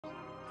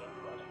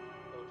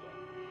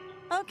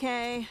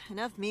Okay,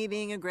 enough me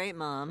being a great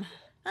mom.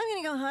 I'm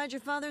gonna go hide your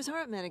father's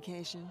heart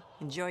medication.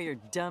 Enjoy your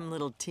dumb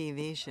little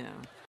TV show.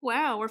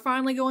 Wow, we're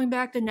finally going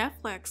back to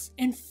Netflix.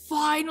 And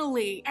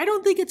finally! I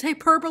don't think it's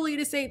hyperbole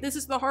to say this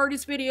is the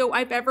hardest video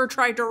I've ever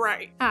tried to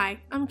write. Hi,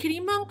 I'm Kitty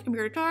Monk. I'm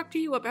here to talk to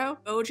you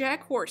about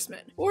Bojack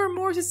Horseman. Or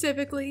more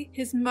specifically,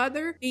 his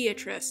mother,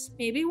 Beatrice.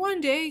 Maybe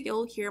one day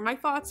you'll hear my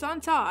thoughts on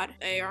Todd.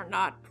 They are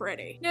not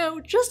pretty. Now,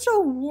 just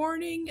a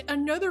warning,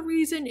 another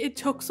reason it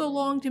took so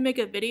long to make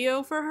a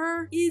video for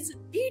her is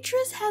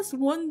Beatrice has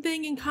one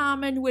thing in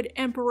common with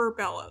Emperor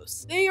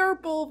Bellows. They are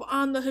both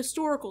on the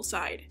historical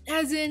side,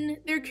 as in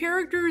their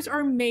characters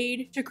are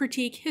made to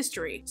critique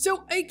history.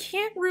 So I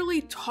can't really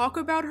talk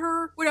about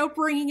her without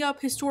bringing up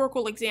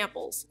historical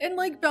examples. And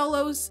like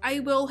Bellows,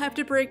 I will have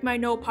to break my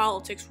no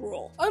politics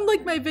rule.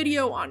 Unlike my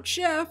video on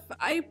Chef,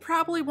 I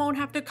probably won't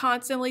have to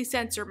constantly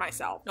censor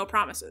myself. No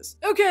promises.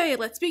 Okay,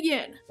 let's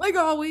begin. Like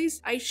always,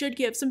 I should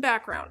give some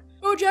background.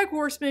 Bojack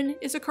Horseman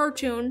is a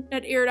cartoon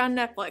that aired on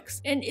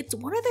Netflix, and it's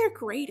one of their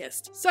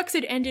greatest. Sucks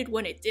it ended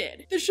when it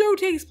did. The show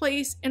takes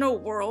place in a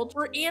world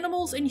where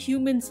animals and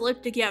humans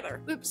live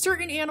together, with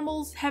certain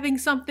animals having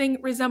something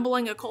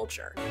resembling a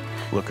culture.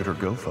 Look at her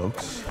go,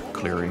 folks.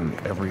 Clearing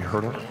every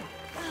hurdle.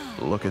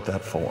 Look at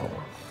that form.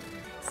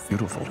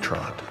 Beautiful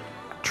trot.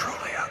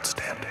 Truly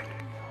outstanding.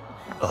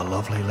 A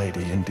lovely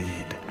lady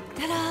indeed.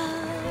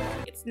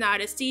 It's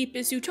not as steep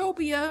as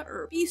Zootopia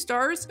or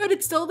Beastars, but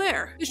it's still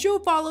there. The show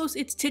follows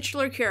its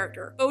titular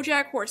character,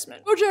 Bojack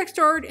Horseman. Bojack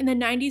starred in the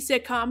 90s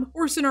sitcom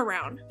Horsing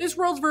Around, this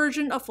world's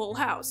version of Full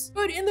House.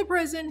 But in the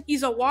present,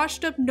 he's a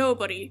washed-up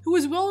nobody who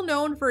is well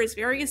known for his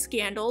various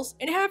scandals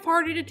and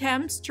half-hearted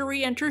attempts to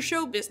re-enter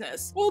show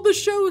business. While the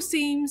show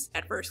seems,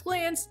 at first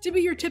glance, to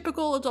be your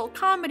typical adult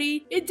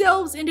comedy, it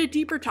delves into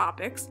deeper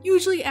topics,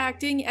 usually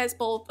acting as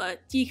both a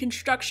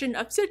deconstruction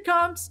of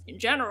sitcoms in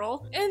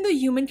general and the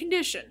human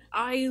condition.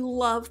 I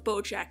love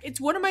Bojack. It's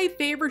one of my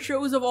favorite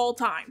shows of all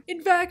time.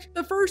 In fact,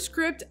 the first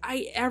script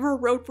I ever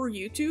wrote for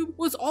YouTube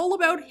was all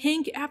about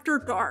Hank After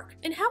Dark,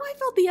 and how I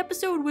felt the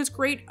episode was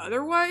great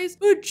otherwise,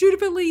 but should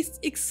have at least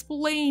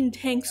explained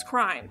Hank's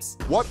crimes.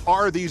 What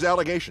are these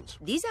allegations?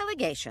 These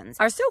allegations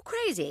are so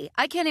crazy,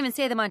 I can't even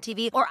say them on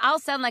TV or I'll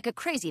sound like a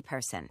crazy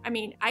person. I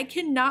mean, I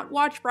cannot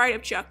watch Bride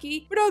of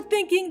Chucky without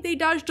thinking they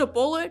dodged a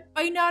bullet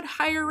by not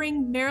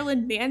hiring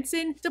Marilyn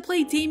Manson to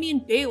play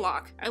Damien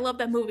Baylock. I love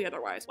that movie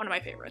otherwise, one of my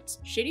favorites.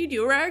 Shitty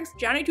Do-Rags,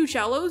 Johnny Two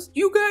Cellos,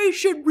 you guys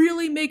should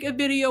really make a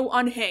video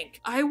on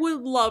Hank. I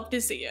would love to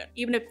see it.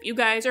 Even if you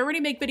guys already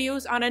make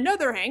videos on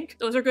another Hank,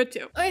 those are good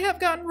too. I have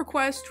gotten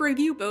requests to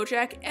review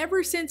Bojack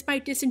ever since my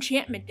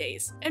Disenchantment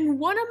days, and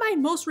one of my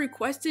most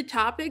requested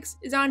topics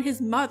is on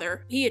his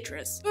mother,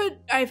 Beatrice. But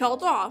I've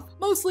held off,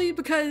 mostly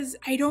because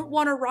I don't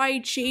want to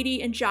ride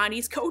Shady and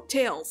Johnny's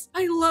coattails.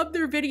 I love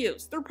their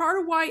videos. They're part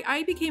of why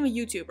I became a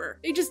YouTuber.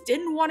 They just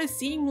didn't want to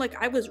seem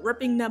like I was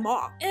ripping them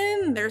off.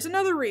 And there's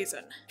another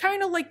reason.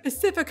 Kinda like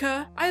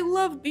Pacifica, I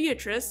love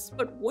Beatrice,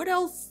 but what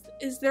else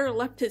is there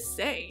left to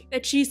say?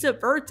 That she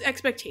subverts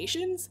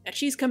expectations? That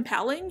she's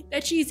compelling?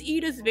 That she's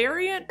Ida's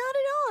variant? Not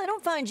at all. I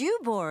don't find you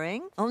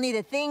boring. Only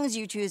the things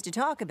you choose to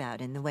talk about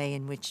and the way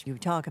in which you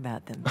talk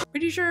about them.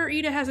 Pretty sure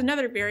Ida has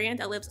another variant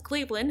that lives in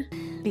Cleveland.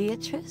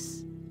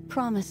 Beatrice,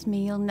 promise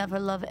me you'll never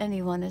love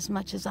anyone as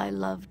much as I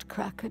loved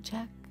Cracker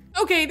Jack.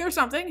 Okay, there's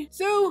something.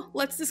 So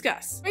let's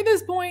discuss. By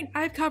this point,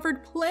 I've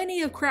covered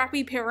plenty of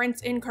crappy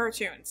parents in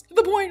cartoons, to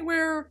the point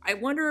where I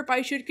wonder if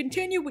I should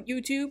continue with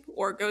YouTube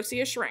or go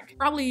see a shrink.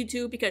 Probably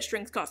YouTube because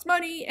shrinks cost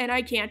money and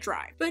I can't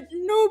drive. But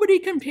nobody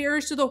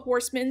compares to the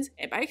Horsemans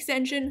and by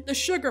extension, the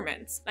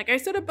Sugarmans. Like I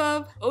said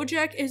above,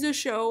 Bojack is a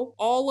show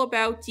all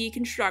about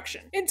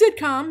deconstruction. In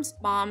sitcoms,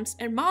 moms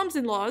and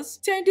moms-in-laws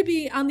tend to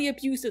be on the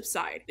abusive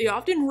side. They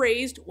often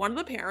raised one of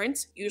the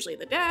parents, usually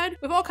the dad,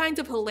 with all kinds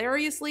of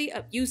hilariously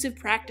abusive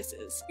practices.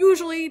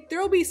 Usually,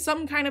 there'll be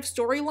some kind of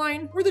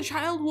storyline where the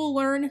child will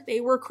learn they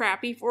were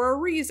crappy for a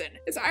reason.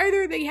 It's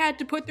either they had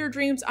to put their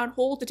dreams on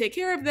hold to take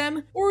care of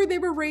them, or they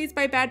were raised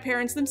by bad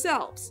parents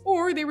themselves,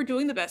 or they were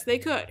doing the best they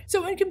could.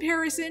 So in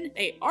comparison,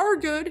 they are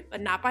good,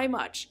 but not by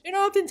much. And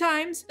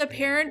oftentimes, the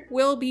parent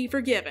will be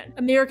forgiven.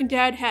 American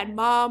Dad had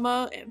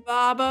Mama and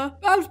Baba.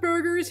 Bob's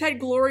Burgers had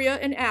Gloria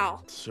and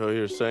Al. So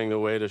you're saying the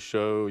way to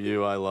show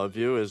you I love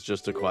you is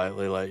just to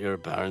quietly let your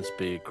parents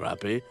be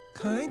crappy?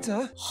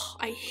 Kinda.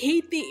 I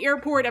hate the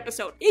airport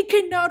episode. It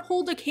cannot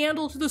hold a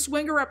candle to the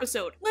swinger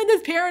episode.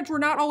 Linda's parents were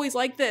not always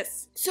like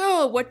this.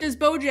 So what does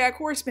Bojack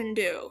Horseman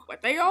do?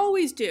 What they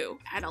always do.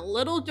 Add a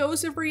little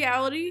dose of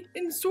reality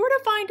and sort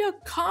of find a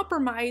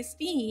compromise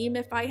theme,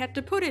 if I had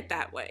to put it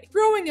that way.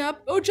 Growing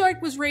up,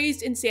 Bojack was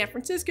raised in San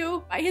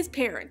Francisco by his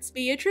parents,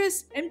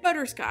 Beatrice and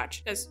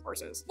Butterscotch, as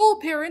horses.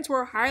 Both parents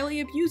were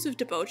highly abusive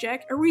to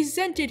Bojack and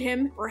resented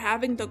him for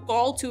having the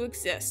gall to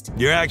exist.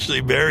 You're actually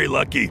very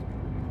lucky.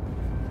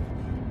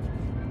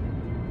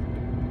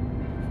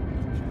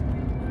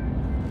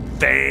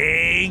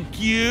 Thank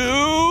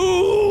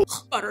you!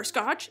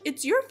 Butterscotch,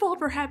 it's your fault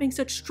for having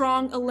such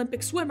strong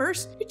Olympic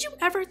swimmers. Did you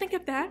ever think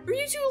of that? Are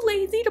you too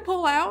lazy to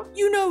pull out?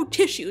 You know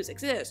tissues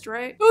exist,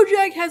 right?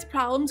 Bojack has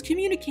problems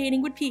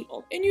communicating with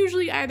people and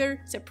usually either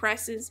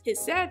suppresses his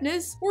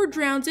sadness or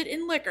drowns it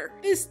in liquor.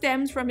 This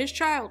stems from his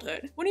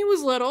childhood. When he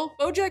was little,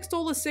 Bojack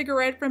stole a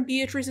cigarette from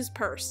Beatrice's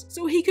purse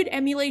so he could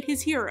emulate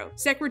his hero,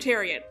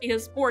 Secretariat,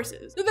 his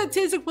horses. So that's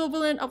his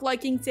equivalent of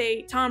liking,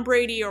 say, Tom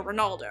Brady or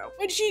Ronaldo.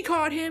 When she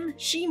caught him,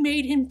 she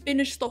made him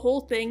finish the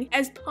whole thing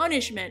as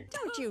punishment.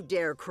 Don't you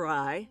dare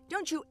cry.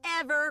 Don't you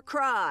ever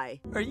cry.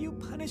 Are you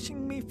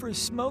punishing me for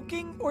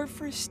smoking or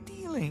for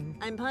stealing?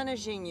 I'm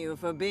punishing you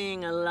for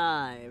being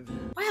alive.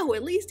 Wow,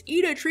 at least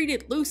Ida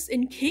treated Luce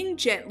and King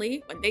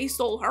gently when they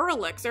stole her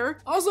elixir.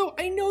 Also,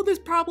 I know this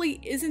probably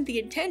isn't the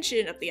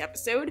intention of the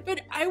episode,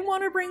 but I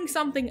want to bring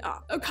something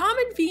up. A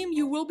common theme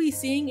you will be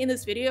seeing in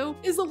this video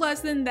is the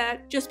lesson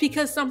that just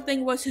because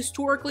something was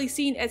historically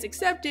seen as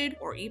accepted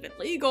or even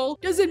legal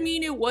doesn't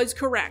mean it was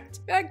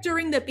correct. Back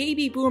during the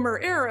baby boomer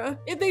era,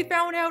 if they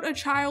found out a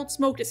child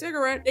smoked a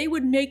cigarette, they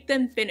would make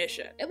them finish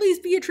it. At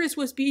least Beatrice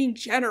was being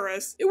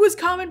generous. It was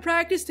common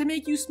practice to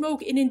make you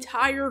smoke an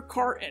entire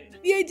carton.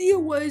 The idea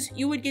was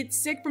you would get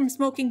sick from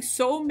smoking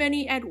so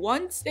many at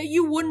once that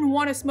you wouldn't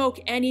want to smoke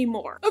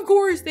anymore. Of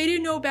course, they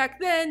didn't know back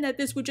then that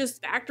this would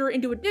just factor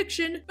into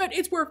addiction, but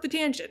it's worth the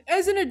tangent.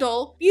 As an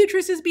adult,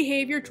 Beatrice's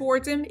behavior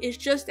towards him is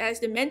just as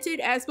demented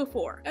as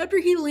before. After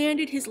he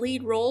landed his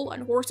lead role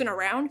on Horse and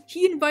Around,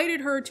 he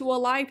invited her to a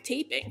live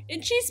taping,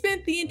 and she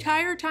spent the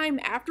entire time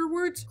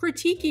afterwards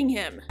critiquing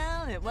him.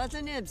 Well, it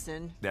wasn't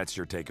Ibsen. That's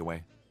your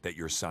takeaway? That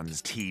your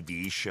son's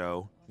TV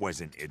show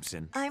wasn't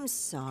Ibsen? I'm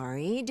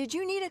sorry. Did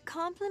you need a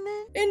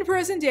compliment? In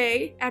present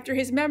day, after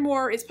his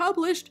memoir is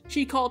published,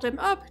 she called him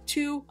up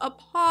to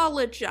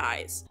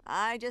apologize.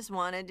 I just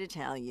wanted to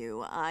tell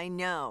you, I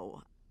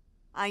know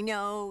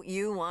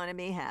you want to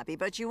be happy,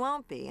 but you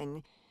won't be,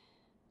 and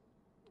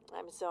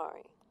I'm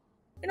sorry.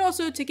 And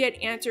also to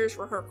get answers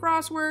for her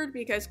crossword,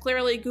 because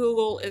clearly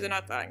Google isn't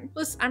a thing.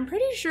 Plus, I'm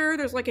pretty sure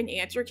there's like an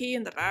answer key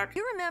in the back.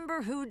 You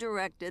remember who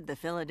directed the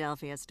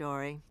Philadelphia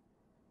Story?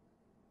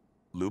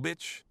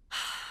 Lubitsch?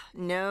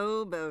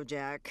 No,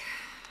 Bojack.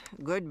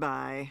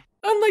 Goodbye.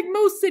 Unlike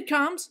most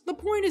sitcoms, the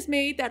point is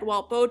made that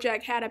while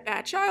Bojack had a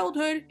bad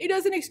childhood, it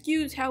doesn't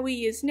excuse how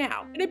he is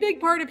now. And a big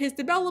part of his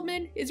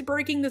development is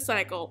breaking the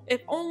cycle,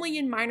 if only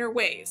in minor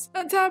ways.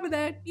 On top of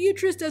that,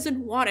 Beatrice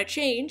doesn't want to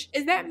change,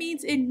 as that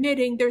means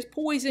admitting there's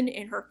poison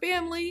in her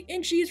family,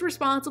 and she's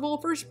responsible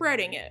for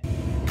spreading it.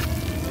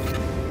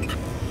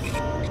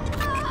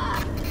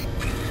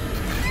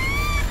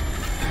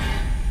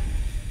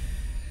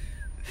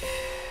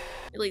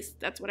 At least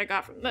that's what I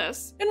got from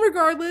this. And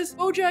regardless,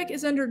 Bojack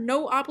is under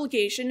no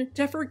obligation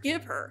to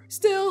forgive her.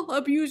 Still,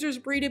 abusers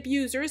breed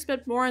abusers,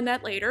 but more on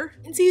that later.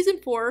 In season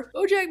 4,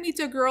 Bojack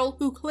meets a girl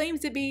who claims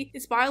to be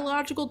his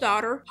biological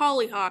daughter,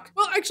 Hollyhock.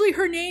 Well, actually,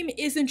 her name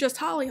isn't just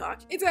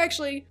Hollyhock. It's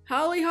actually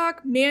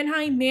Hollyhock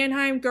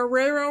Mannheim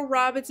Guerrero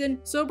Robinson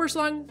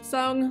Silversong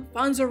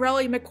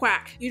Fonzarelli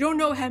McQuack. You don't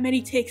know how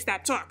many takes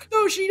that took.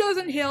 Though she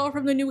doesn't hail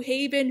from the New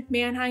Haven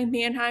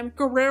Mannheim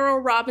Guerrero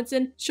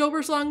Robinson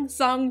Silversong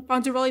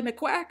Fonzarelli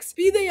McQuack.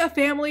 Be they a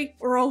family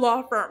or a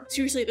law firm.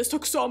 Seriously, this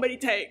took so many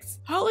takes.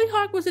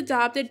 Hollyhock was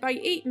adopted by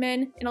 8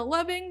 men in a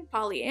loving,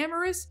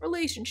 polyamorous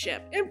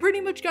relationship, and pretty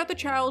much got the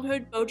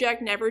childhood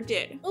Bojack never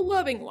did. A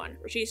loving one,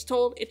 where she's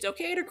told it's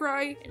okay to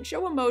cry and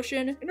show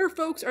emotion, and her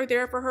folks are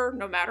there for her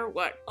no matter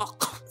what.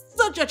 Ugh.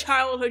 Such a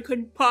childhood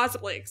couldn't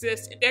possibly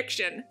exist in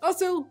fiction.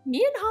 Also,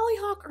 me and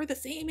Hollyhock are the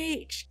same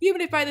age.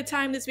 Even if by the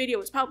time this video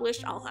is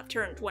published, I'll have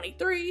turned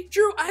 23.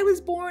 True, I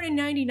was born in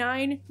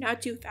 99,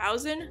 not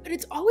 2000, but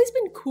it's always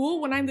been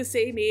cool when I'm the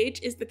same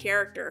age as the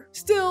character.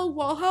 Still,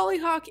 while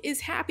Hollyhock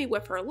is happy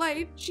with her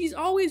life, she's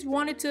always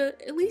wanted to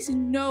at least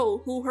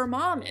know who her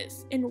mom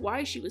is and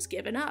why she was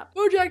given up.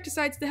 Bojack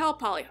decides to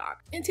help Hollyhock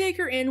and take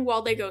her in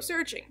while they go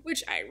searching,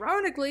 which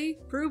ironically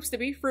proves to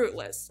be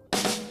fruitless.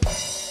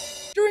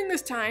 During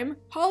this time,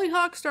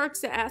 Hollyhock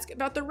starts to ask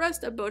about the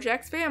rest of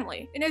Bojack's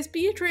family, and as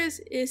Beatrice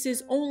is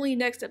his only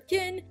next of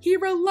kin, he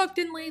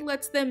reluctantly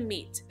lets them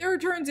meet. There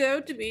turns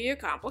out to be a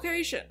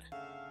complication.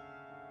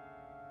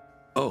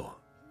 Oh,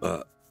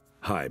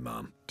 hi,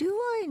 Mom. Do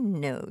I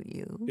know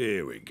you?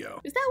 Here we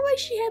go. Is that why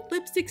she had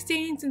lipstick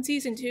stains in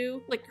season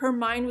 2? Like her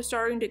mind was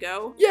starting to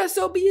go? Yeah,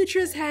 so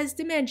Beatrice has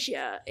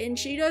dementia, and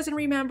she doesn't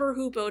remember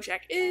who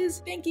Bojack is,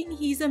 thinking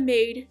he's a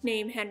maid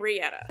named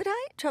Henrietta. Could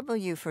I trouble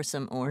you for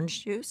some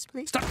orange juice,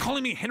 please? Stop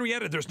calling me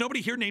Henrietta. There's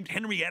nobody here named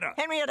Henrietta.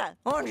 Henrietta,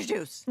 orange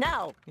juice,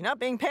 now! You're not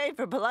being paid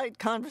for polite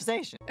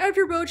conversation.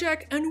 After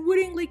Bojack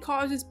unwittingly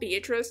causes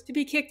Beatrice to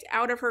be kicked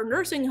out of her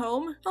nursing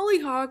home,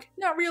 Hollyhock,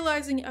 not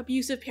realizing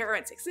abusive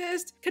parents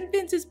exist,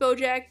 convinces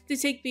Bojack to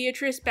take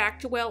Beatrice back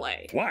to LA.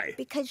 Why?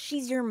 Because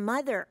she's your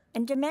mother,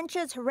 and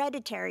dementia is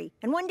hereditary.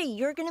 And one day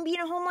you're gonna be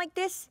in a home like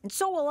this, and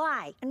so will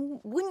I.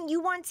 And wouldn't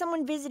you want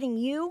someone visiting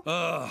you?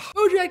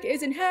 Bojack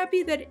isn't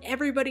happy that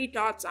everybody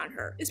dotes on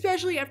her,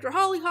 especially after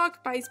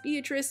Hollyhock buys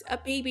Beatrice a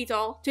baby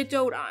doll to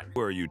dote on.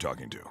 Who are you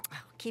talking to?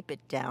 keep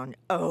it down.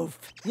 Oof.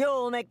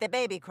 You'll make the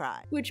baby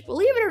cry. Which,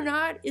 believe it or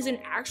not, is an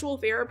actual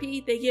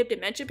therapy they give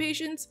dementia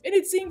patients, and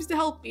it seems to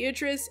help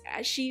Beatrice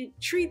as she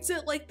treats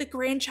it like the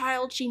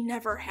grandchild she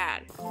never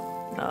had.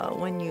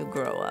 When you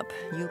grow up,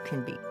 you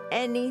can be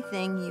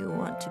anything you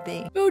want to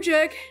be.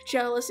 Bojack,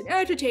 jealous and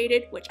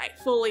agitated, which I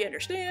fully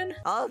understand.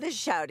 All this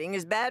shouting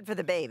is bad for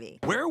the baby.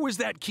 Where was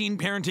that keen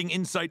parenting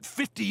insight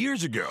 50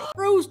 years ago?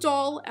 Rose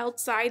doll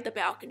outside the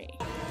balcony.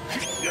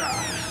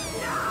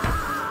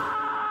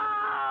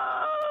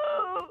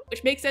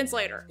 Which makes sense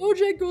later.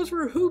 Bojack goes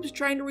for hoops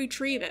trying to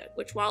retrieve it,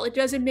 which while it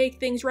doesn't make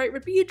things right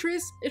with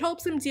Beatrice, it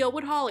helps him deal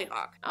with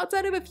Hollyhock.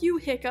 Outside of a few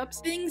hiccups,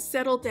 things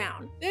settle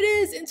down. That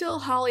is, until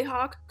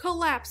Hollyhock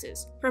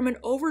collapses from an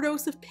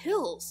overdose of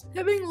pills,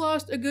 having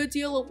lost a good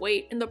deal of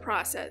weight in the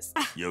process.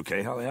 You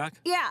okay, Hollyhock?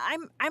 Yeah,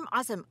 I'm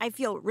awesome. I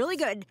feel really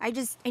good. I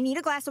need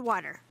a glass of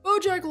water.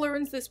 Bojack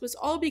learns this was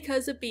all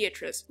because of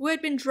Beatrice, who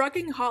had been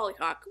drugging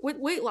Hollyhock with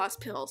weight loss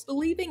pills,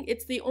 believing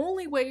it's the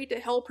only way to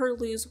help her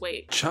lose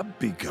weight. Chub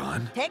be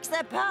gone. Takes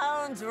the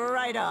pounds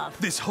right off.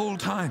 This whole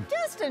time.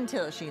 Just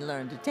until she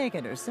learned to take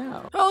it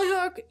herself.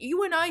 Hollyhock,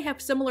 you and I have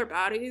similar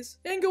bodies,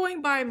 and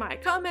going by my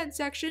comment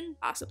section,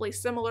 possibly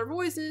similar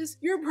voices,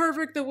 you're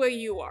perfect the way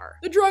you are.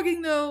 The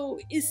drugging, though,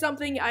 is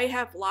something I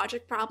have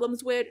logic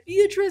problems with.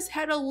 Beatrice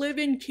had a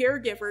live-in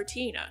caregiver,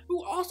 Tina,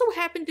 who also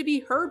happened to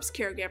be Herb's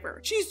caregiver.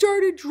 She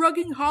started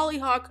drugging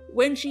Hollyhock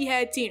when she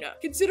had Tina,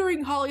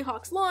 considering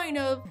Hollyhock's line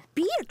of,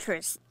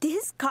 Beatrice,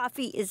 this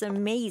coffee is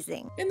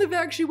amazing. And the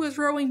fact she was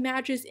throwing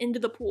matches into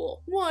the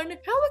pool. One,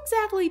 how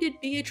exactly did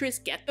Beatrice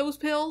get those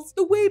pills?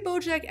 The way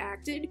Bojack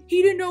acted,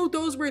 he didn't know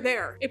those were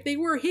there. If they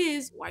were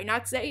his, why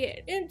not say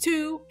it? And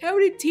two, how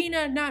did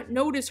Tina not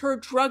notice her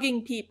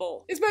drugging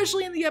people?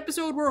 Especially in the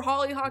episode where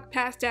Hollyhock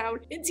passed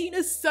out and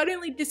Tina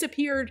suddenly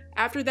disappeared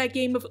after that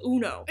game of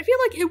Uno. I feel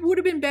like it would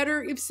have been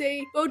better if,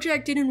 say,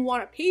 Bojack didn't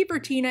want to pay for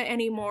Tina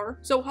anymore,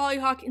 so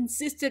Hollyhock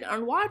insisted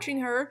on watching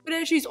her, but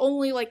as she's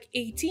only like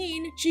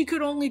 18, she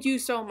could only do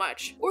so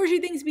much. Or she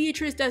thinks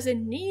Beatrice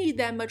doesn't need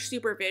that much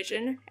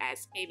supervision,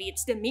 as maybe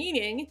it's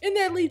demeaning, and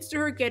that leads to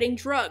her getting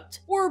drugged.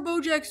 Or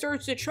Bojack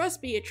starts to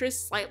trust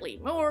Beatrice slightly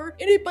more,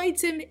 and it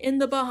bites him in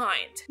the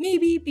behind.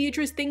 Maybe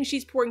Beatrice thinks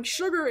she's pouring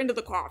sugar into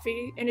the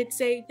coffee, and it's,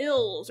 say,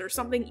 pills or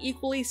something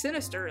equally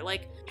sinister,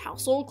 like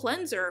household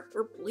cleanser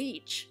or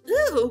bleach.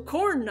 Ew,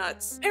 corn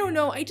nuts. I don't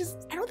know, I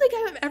don't think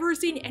I've ever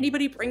seen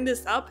anybody bring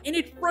this up, and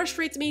it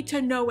frustrates me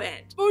to no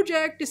end.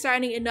 Bojack,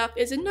 deciding enough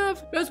is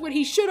enough, does what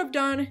he should have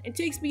done, and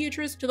takes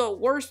Beatrice to the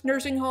worst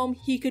nursing home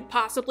he could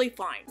possibly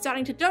find,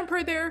 deciding to dump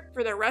her there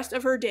for the rest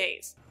of her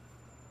days.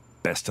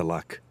 Best of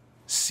luck.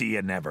 See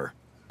ya never.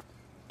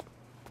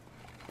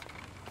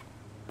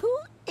 Who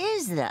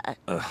is that?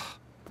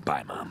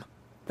 Bye, Mom.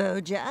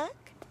 Bojack?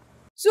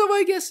 So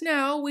I guess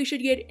now we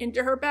should get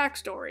into her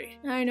backstory.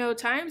 I know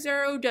Time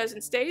Zero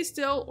doesn't stay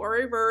still or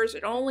reverse,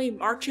 it only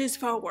marches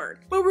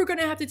forward. But we're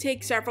gonna have to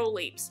take several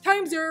leaps.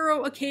 Time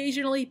Zero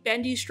occasionally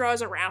bendy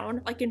straws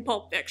around, like in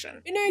Pulp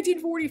Fiction. In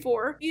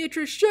 1944,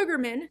 Beatrice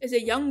Sugarman is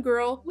a young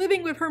girl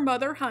living with her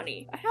mother,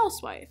 Honey, a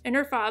housewife, and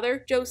her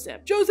father,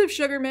 Joseph. Joseph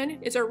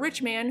Sugarman is a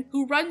rich man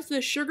who runs the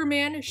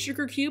Sugarman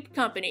Sugar Cube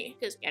Company,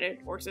 just get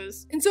it,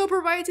 horses, and so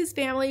provides his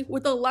family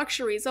with the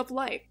luxuries of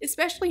life,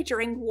 especially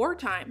during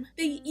wartime.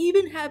 They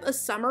even have a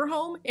summer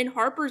home in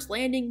Harper's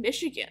Landing,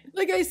 Michigan.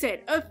 Like I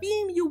said, a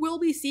theme you will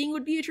be seeing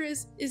with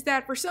Beatrice is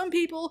that for some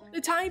people, the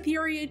time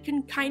period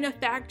can kind of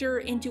factor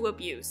into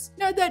abuse.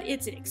 Not that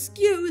it's an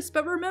excuse,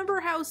 but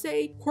remember how,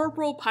 say,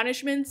 corporal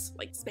punishments,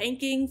 like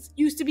spankings,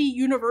 used to be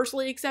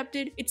universally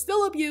accepted? It's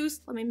still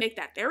abuse, let me make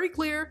that very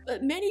clear,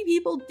 but many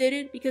people did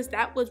it because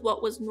that was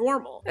what was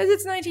normal. As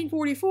it's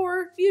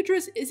 1944,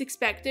 Beatrice is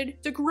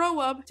expected to grow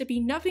up to be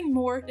nothing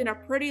more than a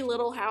pretty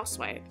little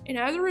housewife, and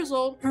as a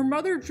result, her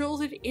mother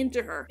drills it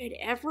into her at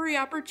every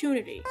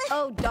opportunity.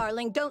 Oh,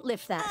 darling, don't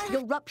lift that.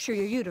 You'll rupture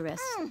your uterus.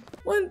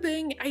 One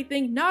thing I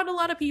think not a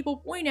lot of people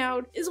point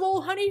out is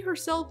while Honey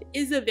herself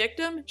is a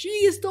victim, she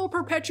is still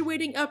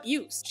perpetuating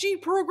abuse. She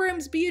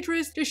programs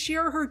Beatrice to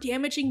share her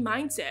damaging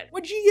mindset.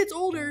 When she gets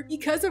older,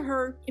 because of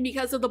her and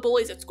because of the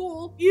bullies at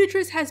school,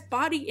 Beatrice has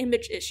body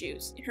image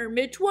issues. In her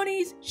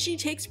mid-20s, she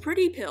takes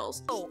pretty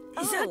pills.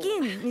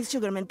 Again, Miss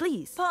Sugarman,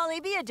 please. Polly,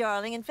 be a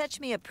darling and fetch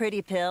me a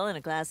pretty pill and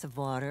a glass of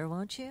water,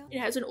 won't you?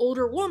 And as an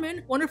older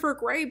woman, one of her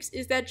gripes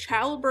is that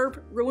childbirth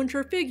ruined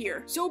her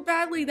figure so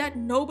badly that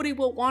nobody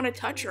will want to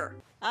touch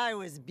her. I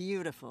was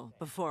beautiful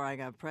before I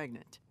got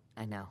pregnant.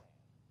 I know.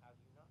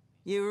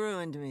 You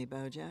ruined me,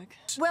 Bojack.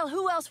 Well,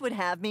 who else would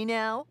have me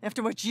now,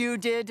 after what you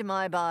did to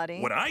my body?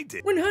 What I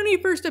did? When Honey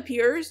first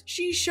appears,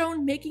 she's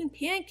shown making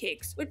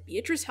pancakes, with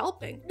Beatrice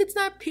helping. It's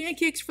not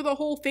pancakes for the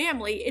whole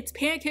family, it's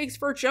pancakes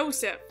for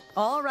Joseph.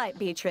 All right,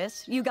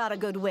 Beatrice, you got a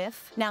good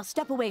whiff. Now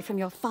step away from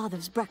your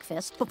father's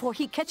breakfast before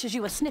he catches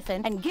you a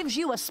sniffing and gives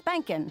you a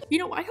spanking. You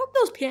know, I hope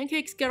those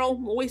pancakes get all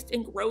moist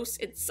and gross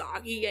and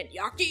soggy and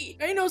yucky.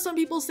 I know some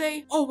people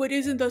say, oh, it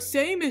isn't the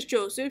same as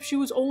Joseph, she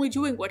was only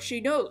doing what she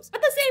knows.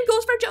 But the same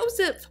goes for Joseph.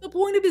 Joseph. The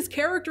point of his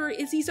character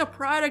is he's a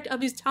product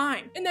of his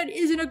time, and that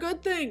isn't a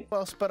good thing.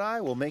 Well, but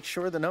I will make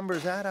sure the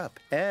numbers add up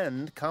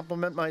and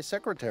compliment my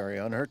secretary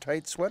on her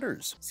tight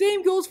sweaters.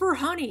 Same goes for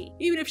Honey,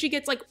 even if she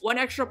gets like 1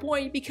 extra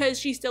point because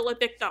she's still a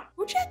victim.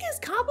 Bojack is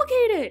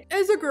complicated.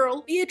 As a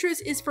girl,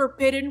 Beatrice is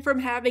forbidden from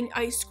having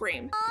ice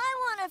cream. I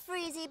want a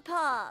freezy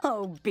pop.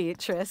 Oh,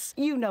 Beatrice,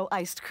 you know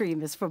iced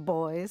cream is for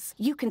boys.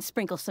 You can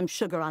sprinkle some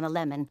sugar on a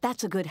lemon.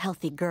 That's a good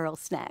healthy girl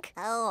snack.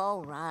 Oh,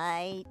 all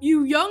right.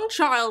 You young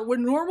child with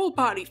normal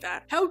body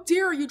fat, how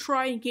dare you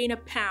try and gain a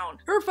pound?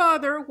 Her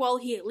father, well,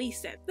 he at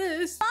least said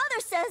this. Father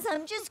says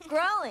I'm just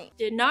growing.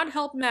 Did not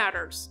help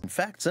matters. In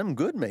fact, some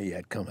good may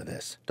yet come of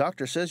this.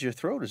 Doctor says your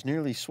throat is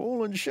nearly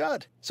swollen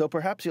shut, so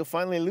perhaps you'll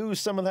finally lose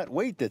some of that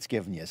weight that's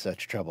given you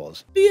such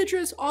troubles.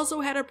 Beatrice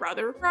also had a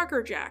brother,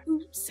 Crackerjack,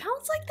 who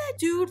sounds like that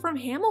dude from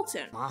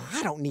Hamilton.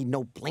 I don't need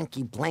no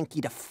blanky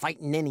blanky to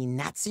fighting any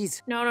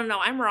Nazis. No,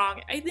 I'm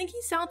wrong. I think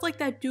he sounds like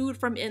that dude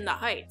from In the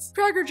Heights.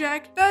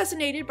 Crackerjack,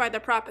 fascinated by the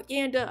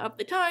propaganda of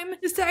the time,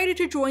 decided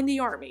to join the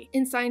army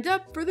and signed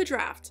up for the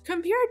draft.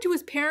 Compared to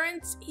his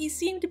parents, he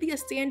seemed to be a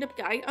stand-up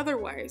guy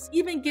otherwise,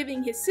 even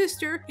giving his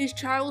sister his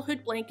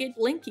childhood blanket,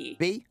 Blinky.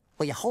 B,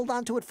 will you hold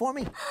on to it for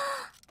me?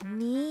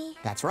 Me?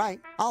 That's right.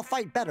 I'll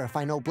fight better if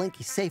I know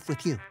Blinky's safe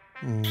with you.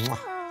 Mwah.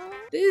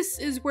 This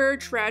is where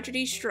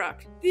tragedy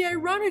struck. The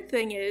ironic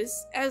thing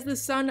is, as the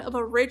son of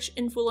a rich,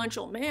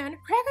 influential man,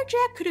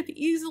 Crackerjack could have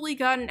easily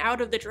gotten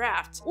out of the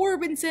draft, or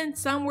been sent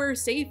somewhere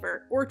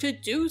safer, or to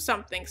do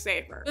something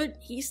safer. But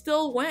he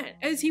still went.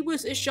 As he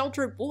was a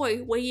sheltered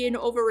boy way in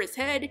over his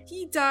head,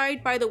 he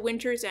died by the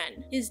winter's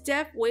end. His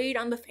death weighed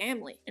on the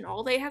family, and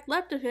all they had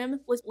left of him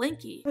was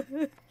Blinky.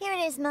 Here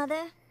it is,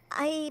 Mother.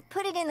 I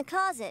put it in the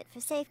closet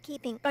for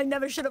safekeeping. I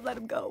never should have let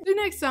him go. The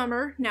next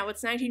summer, now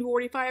it's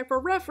 1945 for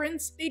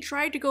reference, they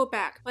tried to go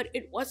back, but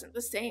it wasn't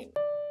the same.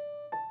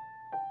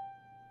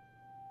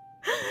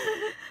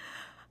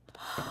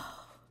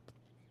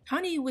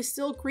 Honey was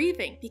still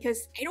grieving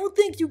because I don't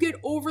think you get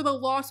over the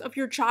loss of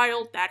your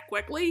child that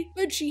quickly,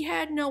 but she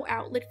had no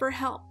outlet for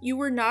help. You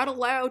were not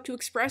allowed to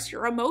express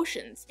your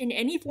emotions, and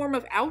any form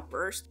of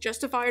outburst,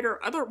 justified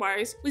or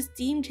otherwise, was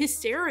deemed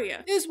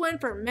hysteria. This went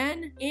for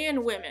men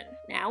and women.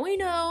 Now we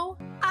know.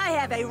 I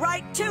have a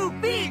right to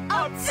be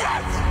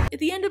upset! At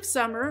the end of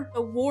summer,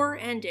 the war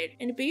ended,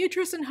 and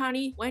Beatrice and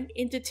Honey went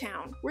into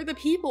town, where the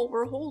people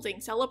were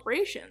holding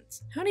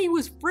celebrations. Honey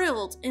was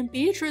thrilled, and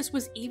Beatrice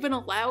was even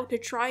allowed to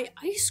try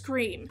ice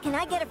cream. Can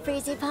I get a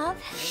freezy pop?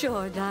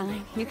 Sure,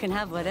 darling. You can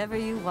have whatever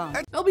you want.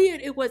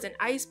 Albeit it was an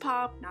ice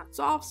pop, not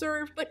soft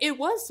serve, but it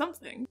was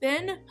something.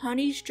 Then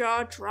Honey's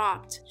jaw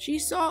dropped. She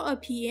saw a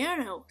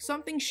piano,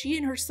 something she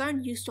and her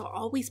son used to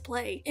always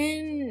play,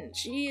 and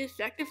she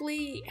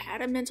effectively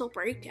had a mental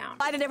breakdown.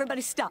 Why did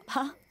everybody stop,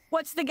 huh?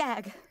 What's the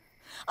gag?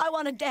 I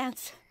want to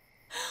dance.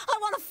 I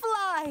want to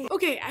fly!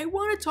 Okay, I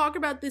want to talk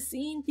about this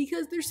scene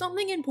because there's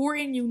something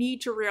important you need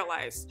to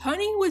realize.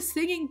 Honey was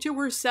singing to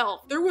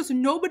herself. There was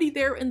nobody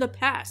there in the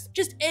past,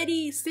 just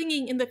Eddie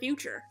singing in the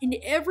future. And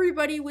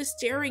everybody was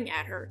staring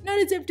at her. Not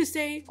as if to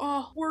say,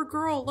 oh, poor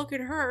girl, look at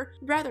her.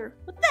 Rather,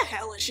 what the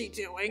hell is she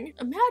doing?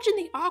 Imagine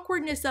the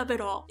awkwardness of it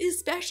all,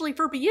 especially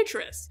for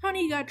Beatrice.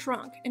 Honey got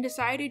drunk and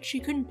decided she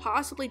couldn't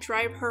possibly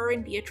drive her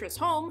and Beatrice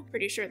home.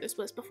 Pretty sure this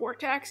was before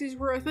taxis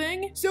were a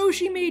thing. So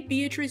she made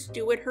Beatrice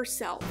do it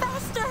herself.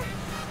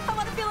 I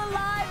want to feel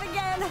alive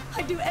again.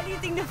 I'd do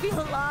anything to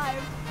feel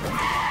alive.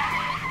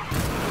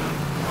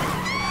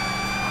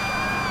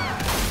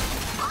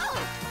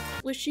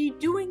 Was she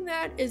doing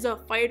that as a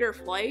fight or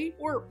flight?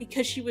 Or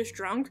because she was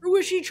drunk? Or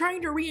was she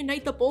trying to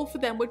reunite the both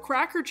of them with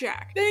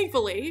Crackerjack?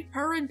 Thankfully,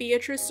 her and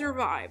Beatrice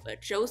survived, but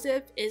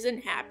Joseph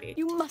isn't happy.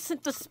 You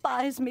mustn't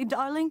despise me,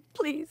 darling.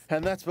 Please.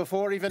 And that's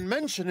before even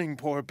mentioning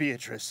poor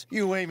Beatrice.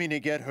 You aiming to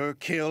get her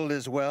killed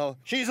as well?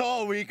 She's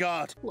all we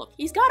got. Look,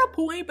 he's got a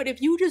point, but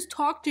if you just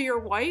talked to your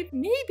wife,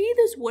 maybe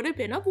this would have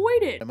been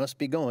avoided. I must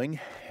be going.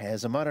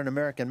 As a modern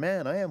American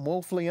man, I am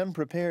woefully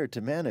unprepared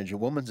to manage a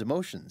woman's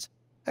emotions.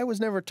 I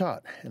was never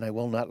taught, and I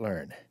will not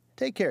learn.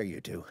 Take care,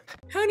 you two.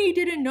 Honey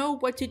didn't know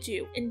what to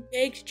do and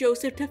begged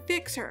Joseph to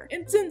fix her.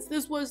 And since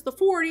this was the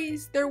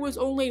 40s, there was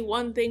only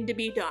one thing to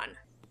be done.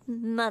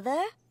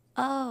 Mother?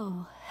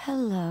 Oh,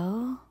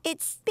 hello.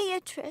 It's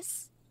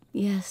Beatrice.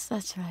 Yes,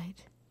 that's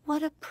right.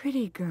 What a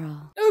pretty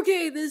girl.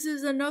 Okay, this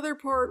is another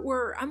part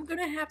where I'm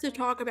gonna have to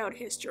talk about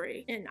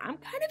history, and I'm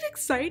kind of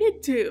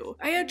excited too.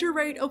 I had to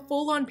write a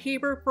full-on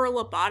paper for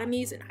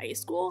lobotomies in high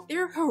school.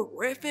 They're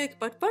horrific,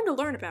 but fun to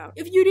learn about.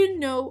 If you didn't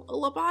know, a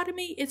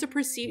lobotomy is a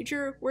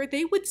procedure where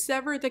they would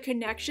sever the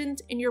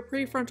connections in your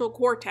prefrontal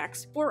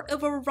cortex for a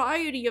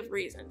variety of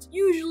reasons,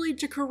 usually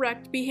to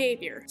correct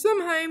behavior.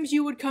 Sometimes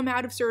you would come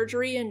out of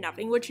surgery and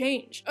nothing would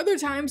change. Other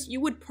times, you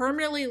would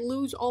permanently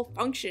lose all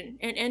function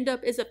and end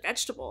up as a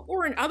vegetable,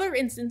 or in other other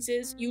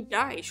instances, you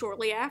die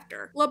shortly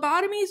after.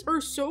 Lobotomies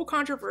are so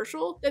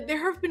controversial that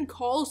there have been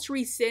calls to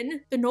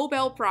rescind the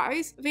Nobel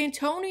Prize of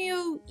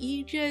Antonio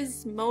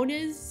Iges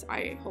Moniz,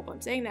 I hope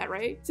I'm saying that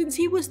right, since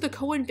he was the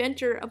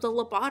co-inventor of the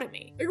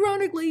lobotomy.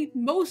 Ironically,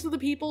 most of the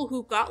people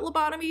who got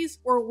lobotomies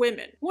were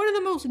women. One of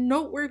the most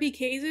noteworthy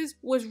cases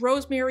was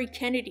Rosemary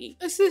Kennedy,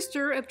 a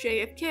sister of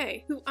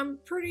JFK, who I'm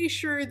pretty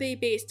sure they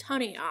based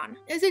Honey on.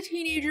 As a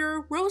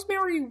teenager,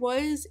 Rosemary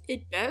was,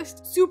 at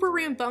best, super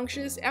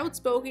rambunctious,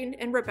 outspoken,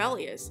 and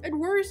rebellious. At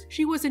worst,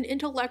 she was an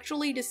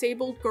intellectually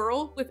disabled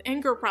girl with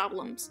anger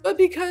problems. But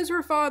because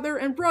her father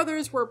and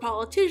brothers were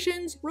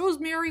politicians,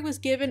 Rosemary was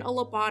given a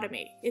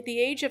lobotomy at the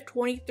age of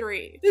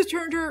 23. This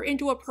turned her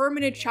into a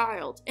permanent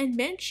child and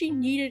meant she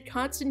needed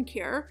constant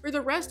care for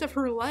the rest of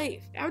her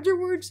life.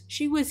 Afterwards,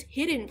 she was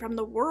hidden from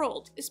the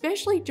world,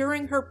 especially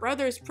during her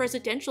brother's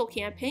presidential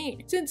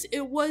campaign, since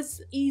it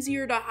was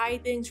easier to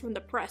hide things from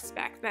the press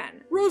back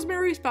then.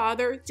 Rosemary's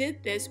father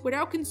did this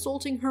without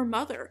consulting her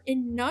mother,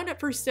 and none of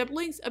her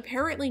siblings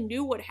apparently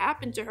knew what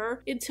happened to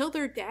her until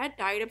their dad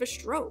died of a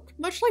stroke.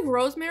 Much like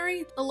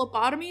Rosemary, the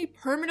lobotomy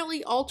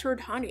permanently altered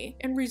Honey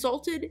and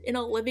resulted in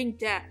a living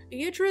death.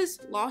 Beatrice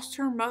lost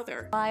her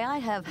mother. Why, I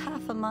have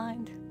half a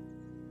mind.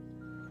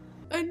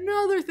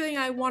 Another thing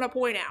I want to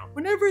point out,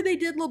 whenever they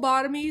did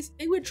lobotomies,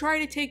 they would try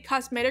to take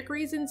cosmetic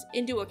reasons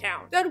into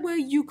account. That way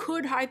you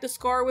could hide the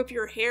scar with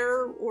your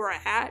hair or a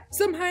hat.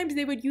 Sometimes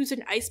they would use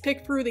an ice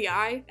pick through the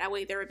eye, that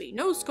way there would be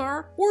no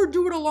scar, or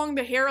do it along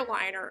the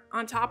hairline or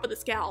on top of the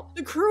scalp.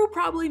 The crew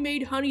probably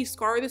made Honey's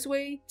scar this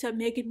way to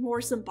make it more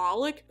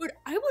symbolic, but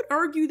I would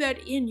argue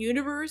that in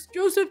universe,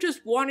 Joseph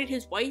just wanted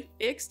his wife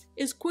fixed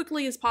as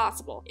quickly as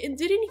possible, and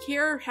didn't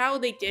care how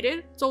they did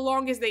it so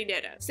long as they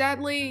did it.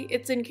 Sadly,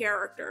 it's in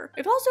character.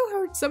 I've also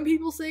heard some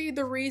people say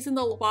the reason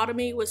the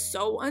lobotomy was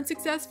so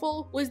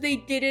unsuccessful was they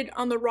did it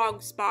on the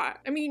wrong spot.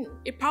 I mean,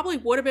 it probably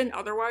would have been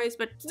otherwise,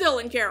 but still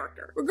in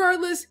character.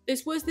 Regardless,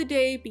 this was the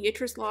day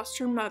Beatrice lost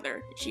her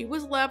mother, and she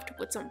was left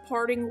with some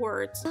parting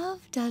words. Love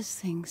does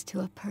things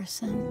to a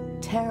person,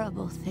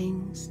 terrible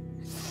things.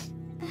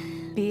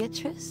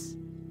 Beatrice,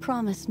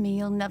 promise me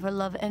you'll never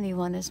love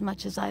anyone as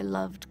much as I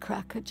loved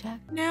Crackerjack.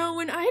 Now,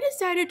 when I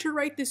decided to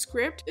write the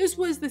script, this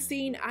was the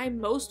scene I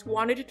most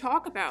wanted to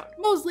talk about.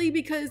 Mostly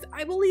because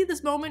I believe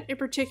this moment in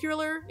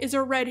particular is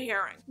a red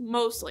herring.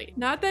 Mostly.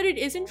 Not that it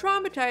isn't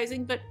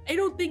traumatizing, but I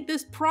don't think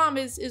this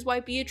promise is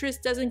why Beatrice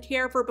doesn't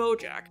care for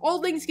Bojack.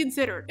 All things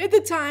considered. At the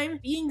time,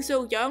 being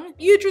so young,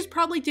 Beatrice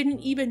probably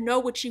didn't even know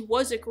what she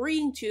was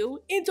agreeing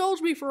to.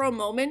 Indulge me for a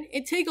moment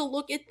and take a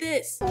look at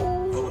this.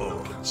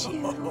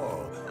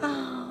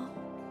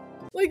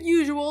 Like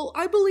usual,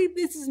 I believe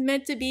this is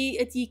meant to be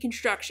a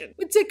deconstruction.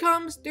 With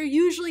sitcoms, there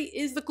usually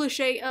is the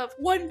cliche of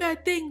one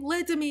bad thing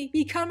led to me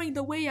becoming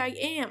the way I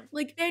am.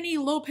 Like Benny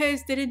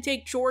Lopez didn't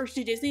take George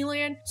to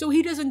Disneyland, so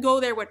he doesn't go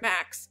there with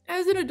Max.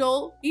 As an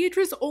adult,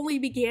 Beatrice only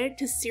began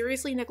to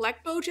seriously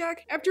neglect Bojack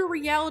after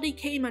reality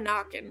came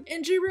a-knockin',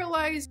 and she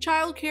realized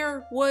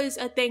childcare was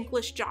a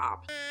thankless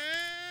job.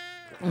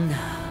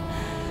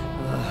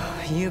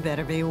 You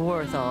better be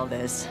worth all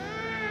this.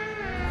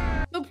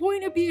 The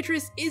point of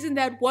Beatrice isn't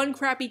that one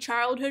crappy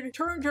childhood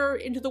turned her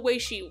into the way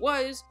she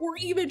was, or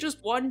even just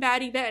one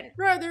bad event.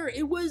 Rather,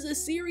 it was a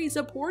series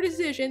of poor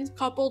decisions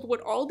coupled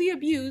with all the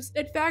abuse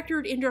that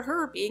factored into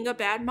her being a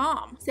bad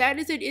mom. Sad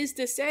as it is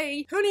to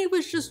say, Honey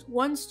was just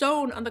one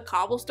stone on the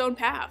cobblestone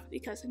path,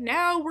 because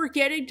now we're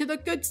getting to the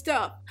good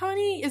stuff.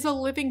 Honey is a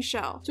living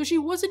shell, so she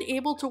wasn't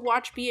able to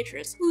watch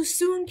Beatrice, who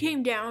soon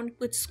came down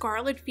with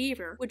scarlet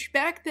fever, which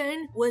back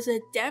then was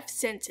a death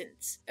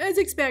sentence. As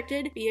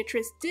expected,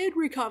 Beatrice did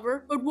recover,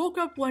 but woke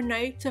up one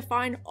night to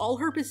find all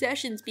her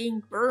possessions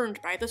being burned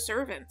by the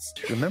servants.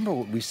 Remember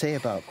what we say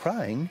about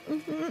crying?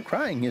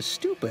 Crying is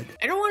stupid.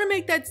 I don't want to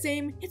make that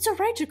same "it's a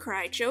right to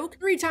cry" joke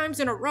 3 times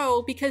in a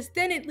row, because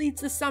then it leads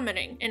to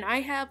summoning, and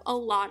I have a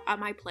lot on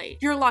my plate.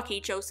 You're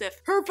lucky,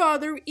 Joseph. Her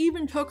father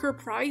even took her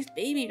prized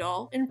baby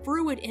doll and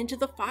threw it into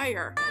the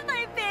fire.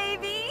 My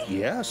baby!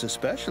 Yes,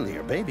 especially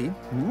your baby.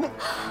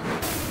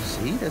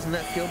 See, doesn't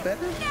that feel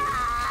better?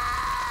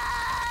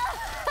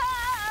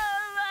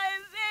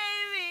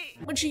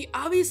 When she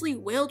obviously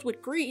wailed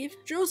with grief,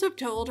 Joseph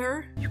told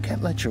her, "You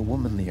can't let your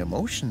womanly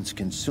emotions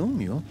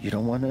consume you. You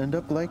don't want to end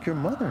up like your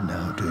mother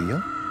now, do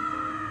you?"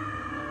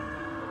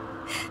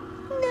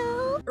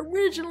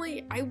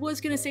 Originally, I was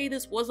gonna say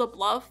this was a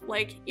bluff,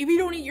 like, if you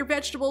don't eat your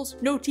vegetables,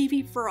 no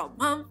TV for a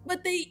month,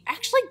 but they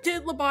actually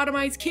did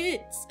lobotomize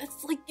kids.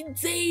 That's like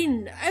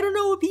insane. I don't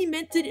know if he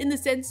meant it in the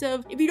sense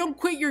of, if you don't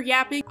quit your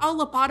yapping, I'll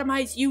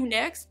lobotomize you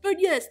next, but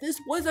yes,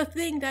 this was a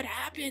thing that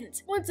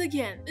happened. Once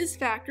again, this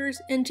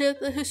factors into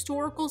the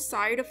historical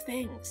side of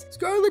things.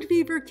 Scarlet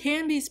fever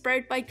can be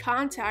spread by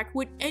contact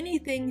with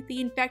anything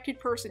the infected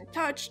person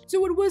touched,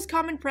 so it was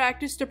common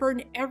practice to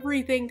burn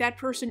everything that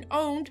person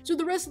owned, so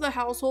the rest of the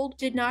household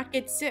did not not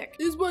get sick.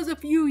 This was a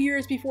few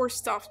years before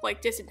stuff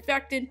like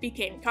disinfectant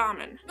became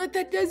common. But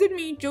that doesn't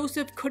mean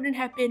Joseph couldn't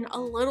have been a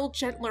little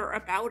gentler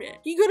about it.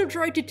 He could have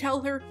tried to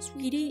tell her,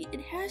 "Sweetie,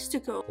 it has to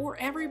go or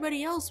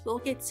everybody else will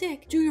get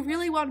sick. Do you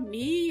really want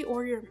me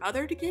or your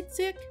mother to get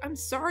sick? I'm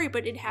sorry,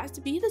 but it has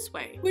to be this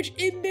way." Which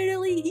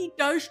admittedly he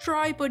does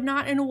try, but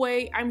not in a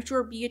way I'm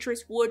sure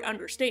Beatrice would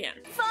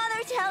understand.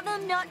 Father, tell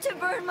them not to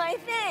burn my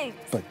things.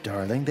 But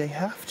darling, they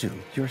have to.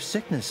 Your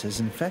sickness has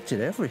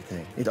infected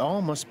everything. It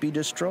all must be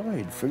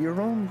destroyed for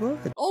your own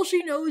good. All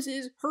she knows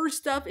is her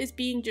stuff is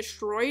being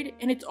destroyed,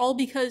 and it's all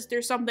because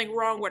there's something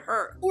wrong with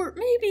her. Or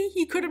maybe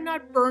he could have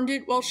not burned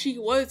it while she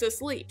was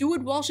asleep. Do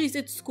it while she's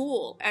at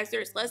school, as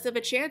there's less of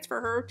a chance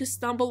for her to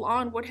stumble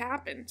on what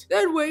happened.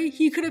 That way,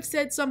 he could have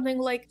said something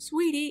like,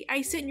 "Sweetie,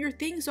 I sent your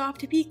things off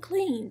to be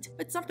cleaned,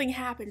 but something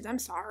happened, I'm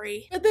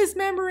sorry." But this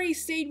memory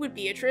stayed with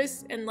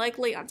Beatrice, and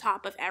likely on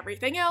top of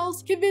everything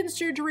else, convinced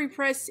her to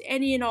repress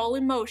any and all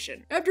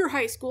emotion. After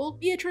high school,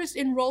 Beatrice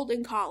enrolled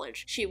in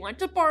college. She went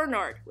to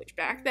Barnard, which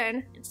back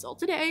then, and still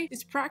today,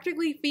 is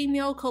practically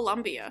female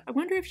Columbia. I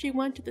wonder if she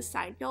went to the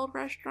Seinfeld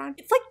restaurant.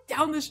 It's like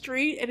down the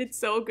street, and it's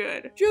so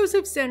good.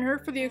 Joseph sent her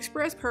for the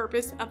express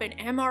purpose of an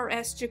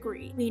MRS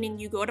degree, meaning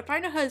you go to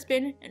find a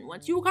husband, and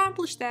once you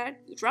accomplish that,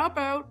 you drop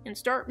out and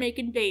start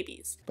making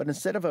babies. But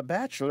instead of a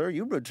bachelor,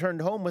 you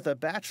returned home with a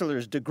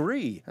bachelor's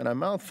degree and a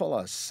mouthful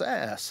of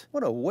sass.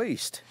 What a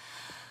waste.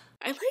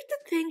 I like to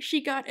think she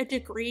got a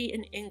degree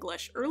in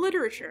English or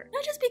literature,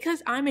 not just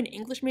because I'm an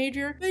English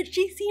major, but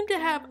she seemed to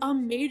have a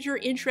major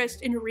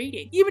interest in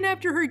reading, even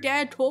after her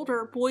dad told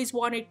her boys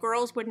wanted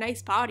girls with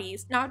nice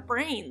bodies, not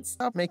brains.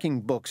 Stop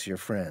making books your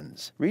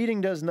friends. Reading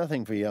does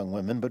nothing for young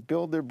women but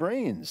build their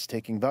brains,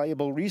 taking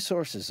valuable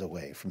resources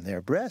away from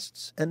their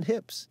breasts and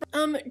hips.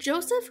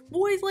 Joseph,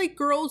 boys like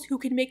girls who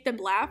can make them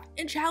laugh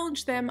and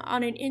challenge them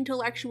on an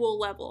intellectual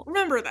level.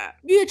 Remember that.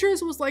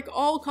 Beatrice was like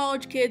all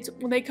college kids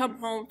when they come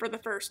home for the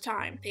first time.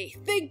 They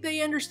think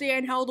they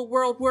understand how the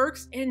world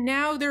works, and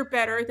now they're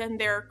better than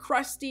their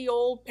crusty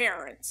old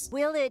parents.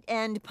 Will it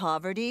end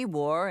poverty,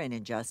 war, and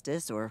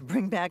injustice, or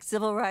bring back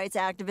civil rights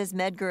activist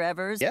Medgar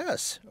Evers?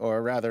 Yes,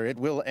 or rather it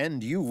will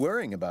end you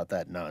worrying about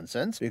that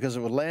nonsense because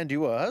it will land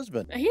you a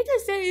husband. I hate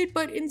to say it,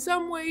 but in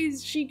some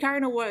ways she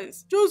kinda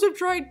was. Joseph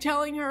tried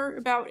telling her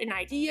about an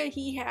idea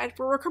he had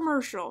for a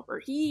commercial where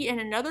he and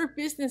another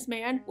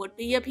businessman would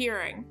be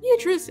appearing.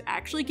 Beatrice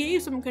actually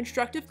gave some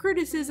constructive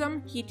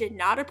criticism he did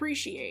not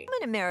appreciate.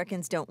 Common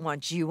Americans don't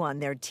want you on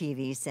their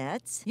TV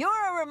sets. You're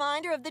a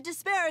reminder of the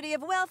disparity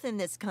of wealth in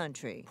this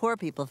country. Poor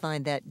people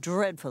find that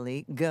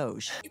dreadfully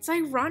gauche. It's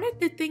ironic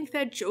to think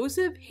that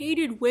Joseph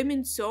hated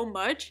women so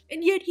much,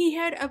 and yet he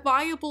had a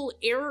viable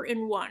heir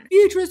in one.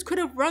 Beatrice could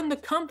have run the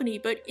company,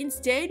 but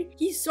instead,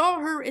 he saw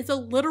her as a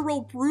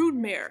literal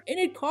broodmare, and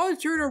it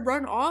caused her to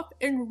run off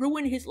and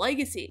ruin his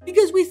legacy.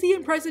 Because we see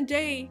in present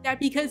day that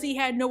because he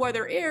had no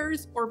other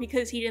heirs, or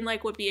because he didn't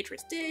like what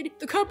Beatrice did,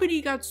 the company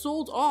got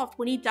sold off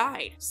when he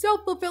died.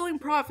 Self-fulfilling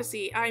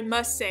prophecy, I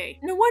must say.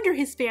 No wonder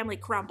his family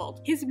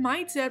crumbled. His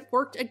mindset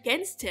worked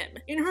against him.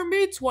 In her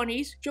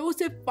mid-20s,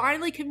 Joseph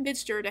finally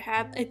convinced her to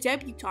have a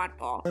debutante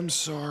ball. I'm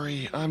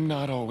sorry, I'm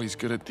not always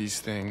good at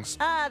these things.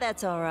 Ah,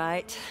 that's all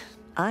right.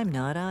 I'm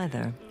not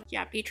either.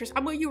 Yeah, Beatrice,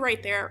 I'm with you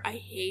right there. I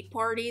hate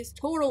parties.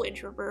 Total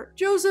introvert.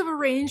 Joseph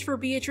arranged for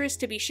Beatrice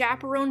to be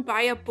chaperoned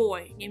by a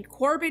boy named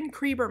Corbin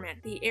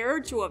Creeberman, the heir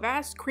to a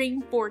vast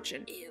cream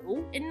fortune.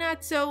 Ew. And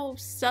not so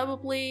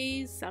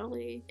subtly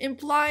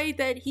implied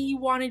that he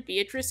wanted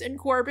Beatrice and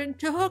Corbin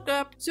to hook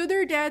up so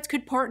their dads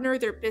could partner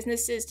their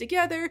businesses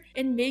together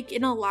and make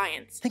an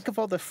alliance. Think of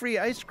all the free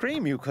ice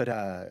cream you could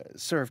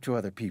serve to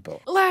other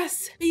people.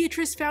 Alas,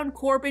 Beatrice found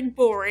Corbin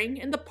boring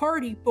and the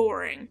party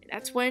boring.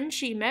 That's when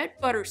she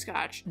met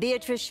Butterscotch.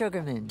 Beatrice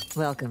Sugarman,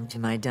 welcome to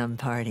my dumb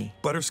party.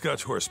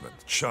 Butterscotch Horseman,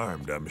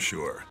 charmed, I'm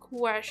sure.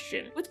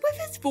 Question. What's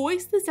with his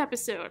voice this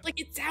episode? Like,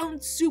 it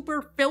sounds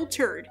super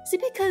filtered. Is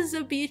it because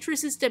of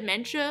Beatrice's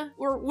dementia,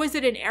 or was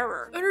it an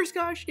error?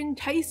 Butterscotch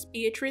enticed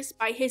Beatrice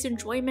by his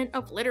enjoyment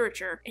of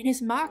literature and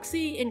his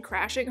moxie in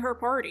crashing her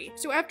party.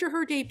 So after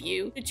her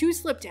debut, the two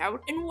slipped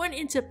out and went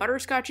into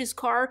Butterscotch's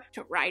car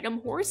to ride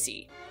him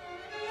horsey.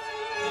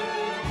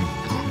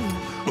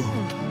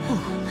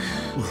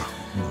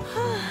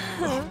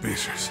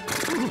 Beatrice.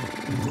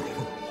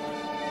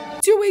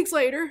 2 weeks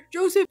later,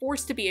 Joseph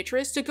forced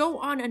Beatrice to go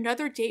on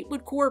another date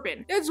with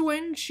Corbin. That's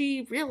when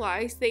she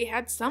realized they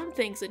had some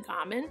things in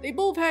common. They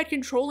both had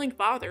controlling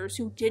fathers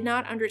who did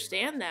not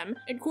understand them,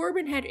 and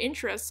Corbin had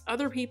interests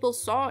other people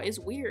saw as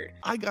weird.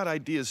 I got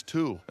ideas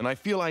too, and I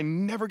feel I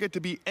never get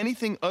to be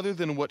anything other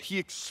than what he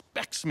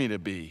expects me to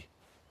be.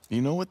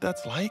 You know what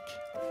that's like?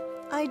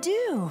 I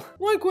do.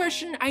 One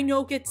question I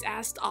know gets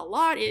asked a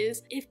lot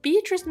is, if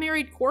Beatrice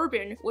married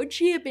Corbin, would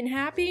she have been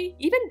happy?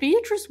 Even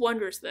Beatrice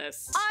wonders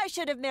this. I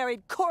should have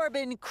married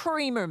Corbin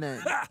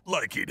Creemerman.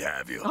 Like he'd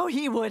have you. Oh,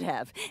 he would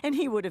have. And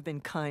he would have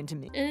been kind to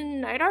me.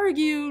 And I'd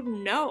argue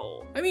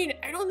no. I mean,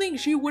 I I don't think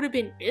she would have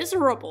been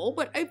miserable,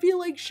 but I feel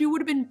like she would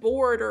have been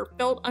bored or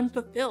felt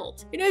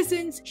unfulfilled. In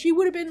essence, she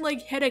would have been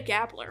like Hedda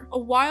Gabler, a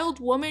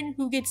wild woman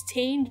who gets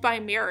tamed by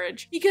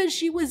marriage because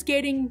she was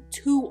getting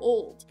too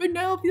old, but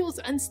now feels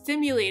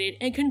unstimulated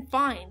and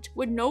confined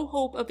with no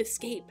hope of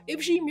escape.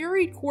 If she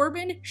married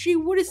Corbin, she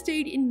would have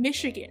stayed in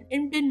Michigan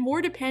and been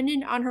more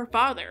dependent on her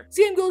father.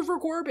 Same goes for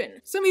Corbin.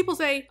 Some people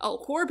say, oh,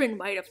 Corbin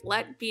might have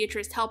let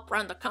Beatrice help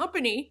run the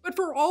company, but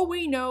for all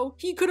we know,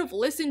 he could have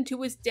listened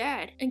to his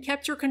dad and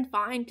kept her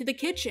confined to the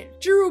kitchen.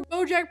 True,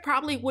 Bojack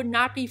probably would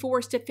not be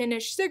forced to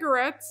finish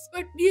cigarettes,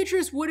 but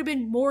Beatrice would have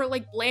been more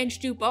like Blanche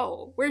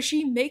DuBois, where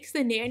she makes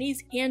the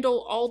nannies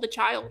handle all the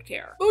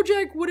childcare.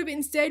 Bojack would have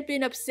instead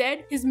been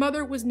upset his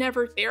mother was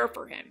never there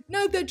for him.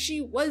 Not that she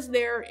was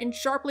there and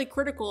sharply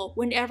critical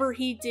whenever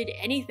he did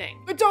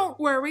anything. But don't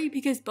worry,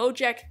 because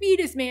Bojack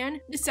Fetus Man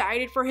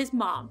decided for his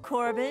mom.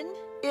 Corbin,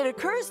 it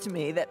occurs to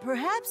me that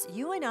perhaps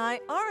you and I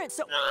aren't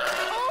so—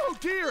 Oh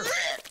dear!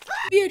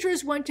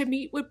 Beatrice went to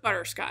meet with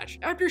Butterscotch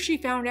after she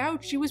found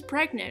out she was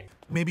pregnant.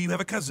 Maybe you have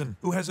a cousin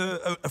who has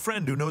a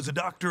friend who knows a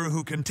doctor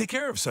who can take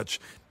care of such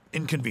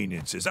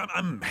inconveniences.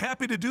 I'm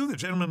happy to do the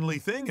gentlemanly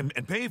thing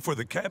and pay for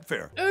the cab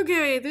fare.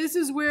 Okay, this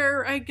is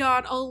where I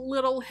got a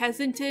little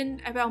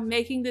hesitant about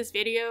making this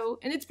video,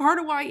 and it's part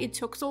of why it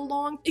took so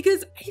long,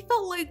 because I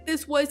felt like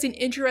this was an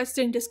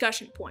interesting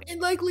discussion point, and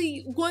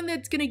likely one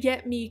that's gonna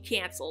get me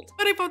cancelled.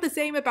 But I thought the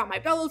same about my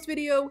Bellows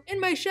video and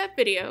my Chef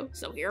video,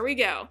 so here we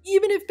go.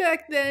 Even if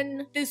back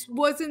then this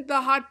wasn't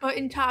the hot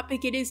button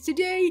topic it is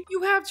today,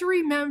 you have to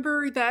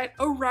remember that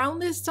around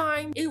this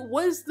time, it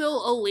was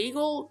still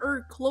illegal,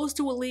 or close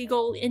to illegal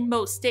in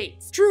most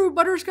states. True,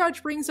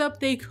 Butterscotch brings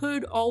up they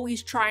could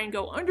always try and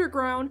go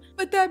underground,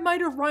 but that might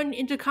have run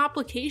into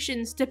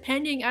complications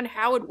depending on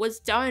how it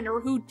was done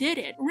or who did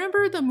it.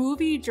 Remember the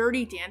movie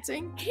Dirty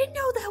Dancing? I didn't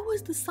know that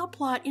was the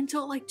subplot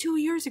until like 2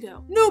 years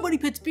ago. Nobody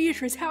puts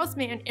Beatrice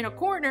Houseman in a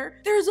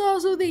corner. There's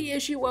also the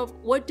issue of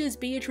what does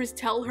Beatrice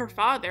tell her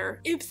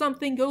father if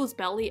something goes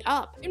belly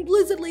up?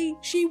 Implicitly,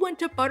 she went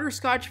to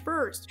Butterscotch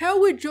first. How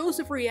would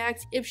Joseph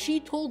react if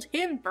she told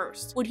him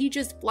first? Would he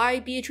just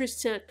fly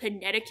Beatrice to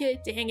Connecticut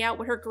to hang out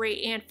with her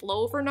great aunt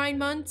Flo for 9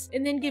 months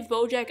and then give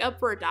Bojack up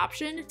for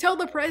adoption? Tell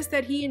the press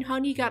that he and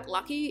Honey got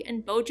lucky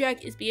and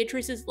Bojack is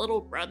Beatrice's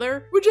little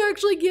brother? Which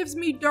actually gives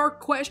me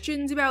dark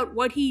questions about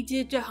what he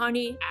did to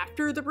Honey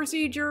after the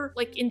procedure,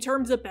 like in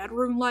terms of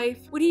bedroom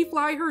life. Would he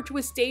fly her to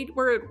a state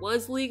where it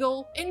was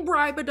legal and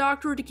bribe a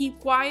doctor to keep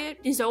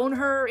quiet, disown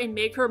her, and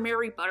make her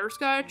marry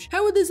Butterscotch?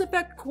 How would this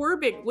affect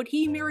Corbin? Would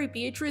he marry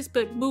Beatrice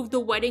but move the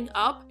wedding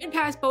up and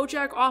pass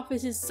Bojack off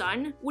as his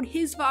son? Would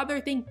his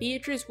father think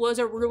Beatrice was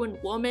a ruined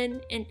woman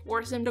and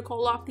force him to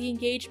call off the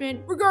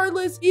engagement?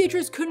 Regardless,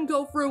 Beatrice couldn't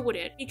go through with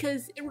it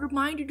because it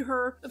reminded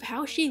her of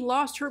how she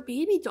lost her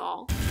baby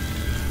doll.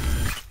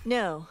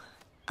 No,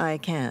 I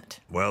can't.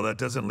 Well, that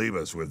doesn't leave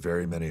us with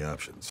very many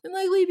options. And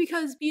likely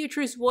because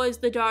Beatrice was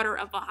the daughter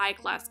of a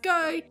high-class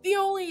guy, the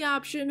only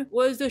option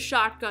was the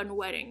shotgun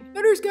wedding.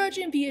 Butterscotch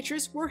and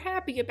Beatrice were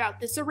happy about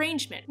this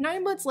arrangement.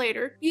 9 months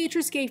later,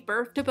 Beatrice gave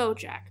birth to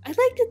Bojack. I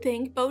like to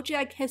think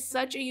Bojack has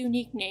such a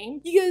unique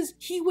name because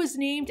he was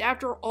named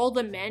after all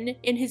the men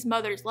in his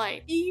mother's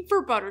life. E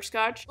for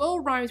Butterscotch,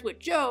 well rhymes with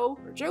Joe,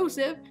 or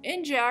Joseph,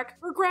 and Jack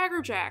for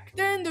Cracker Jack.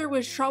 Then there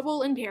was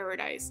trouble in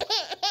paradise.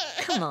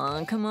 Come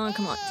on, come on,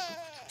 come on.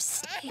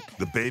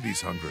 The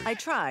baby's hungry. I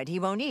tried. He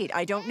won't eat.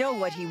 I don't know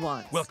what he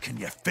wants. Well, can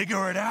you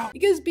figure it out?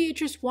 Because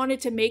Beatrice wanted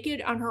to make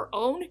it on her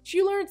own,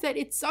 she learns that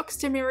it sucks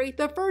to marry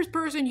the first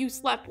person you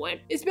slept with,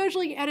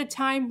 especially at a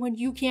time when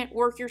you can't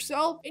work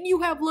yourself and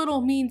you have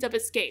little means of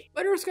escape.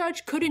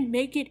 Butterscotch couldn't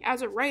make it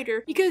as a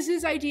writer because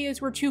his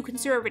ideas were too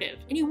conservative,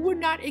 and he would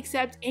not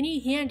accept any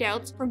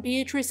handouts from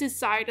Beatrice's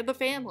side of the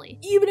family.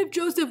 Even if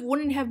Joseph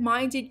wouldn't have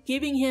minded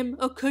giving him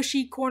a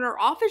cushy corner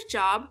office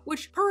job,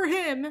 which per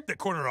him— the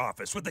corner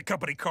office with the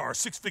company car,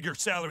 6-figure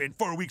salary, and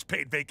 4 weeks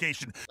paid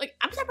vacation. Like,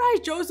 I'm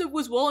surprised Joseph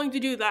was willing to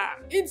do that.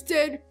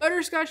 Instead,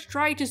 Butterscotch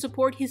tried to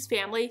support his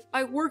family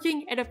by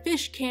working at a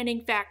fish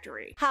canning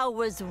factory. How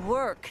was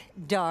work,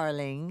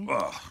 darling?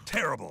 Ugh,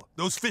 terrible.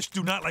 Those fish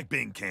do not like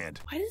being canned.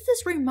 Why does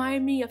this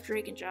remind me of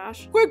Drake and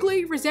Josh?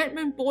 Quickly,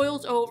 resentment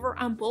boils over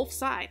on both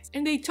sides,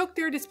 and they took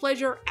their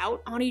displeasure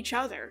out on each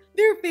other.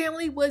 Their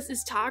family was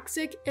as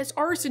toxic as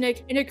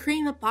arsenic in a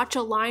cream of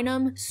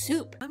botulinum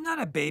soup. I'm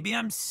not a baby,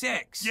 I'm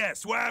 6.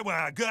 Yes,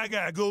 wah,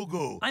 gaga, goo.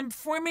 I'm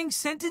forming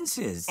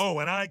sentences. Oh,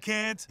 and I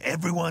can't?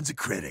 Everyone's a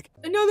critic.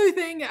 Another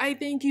thing I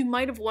think you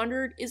might have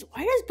wondered is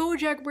why does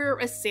Bojack wear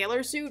a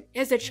sailor suit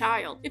as a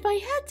child? If I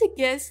had to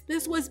guess,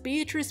 this was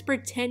Beatrice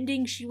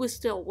pretending she was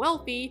still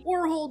wealthy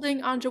or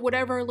holding onto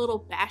whatever little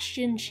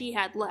bastion she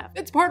had left.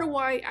 That's part of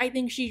why I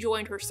think she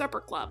joined her supper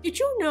club. Did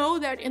you know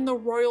that in the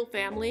royal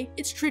family,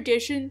 it's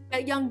tradition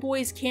that young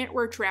boys can't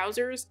wear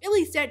trousers, at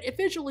least at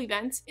official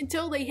events,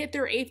 until they hit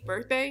their 8th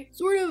birthday?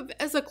 Sort of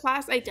as a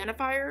class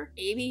identifier.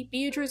 Maybe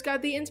Beatrice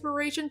got the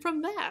inspiration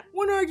from that.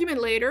 One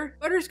argument later, year,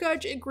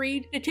 Butterscotch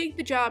agreed to take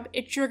the job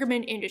at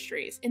Sugarman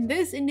Industries, and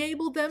this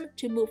enabled them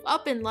to move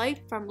up in life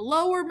from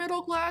lower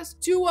middle class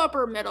to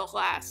upper middle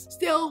class.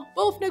 Still,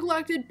 both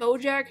neglected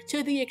Bojack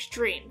to the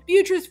extreme.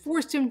 Beatrice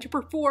forced him to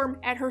perform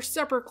at her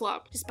supper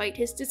club, despite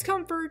his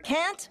discomfort.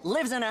 Can't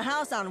lives in a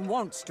house on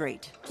Won't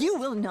Street. You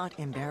will not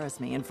embarrass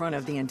me in front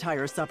of the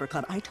entire supper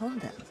club. I told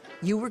them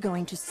you were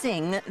going to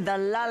sing the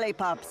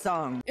lollipop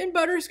song. And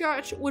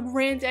Butterscotch would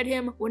rant at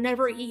him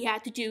whenever he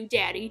had to do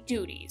daddy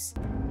duties.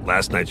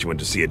 Last night she went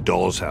to see a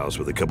doll's house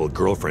with a couple of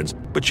girlfriends,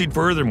 but she'd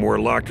furthermore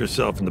locked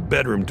herself in the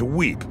bedroom to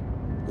weep.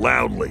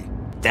 Loudly.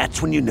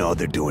 That's when you know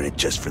they're doing it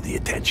just for the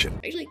attention.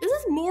 Actually, this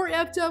is more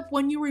effed up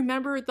when you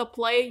remember the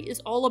play is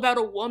all about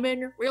a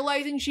woman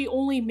realizing she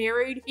only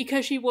married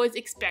because she was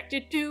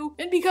expected to,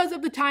 and because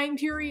of the time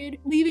period,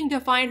 leaving to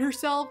find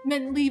herself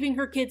meant leaving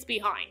her kids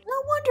behind. No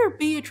wonder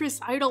Beatrice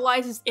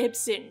idolizes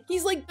Ibsen.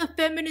 He's like the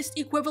feminist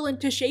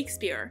equivalent to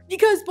Shakespeare.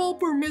 Because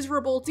both were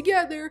miserable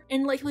together,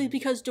 and likely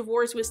because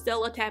divorce was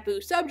still a taboo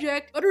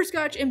subject,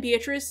 Butterscotch and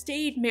Beatrice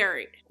stayed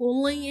married,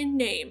 only in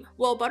name,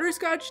 while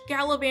Butterscotch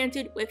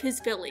gallivanted with his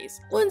fillies.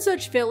 One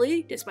such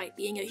filly, despite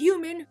being a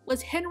human,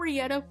 was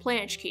Henrietta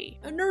Planchkey,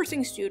 a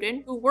nursing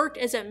student who worked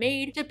as a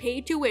maid to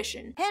pay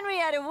tuition.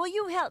 Henrietta, will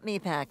you help me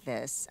pack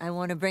this? I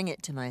want to bring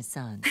it to my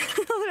son.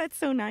 Oh, that's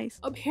so nice.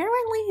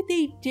 Apparently,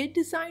 they did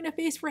design a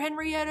face for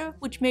Henrietta,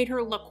 which made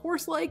her look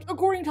horse-like,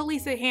 according to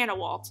Lisa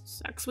Hannawalt.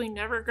 Sucks we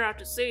never got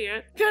to see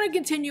it. Kind of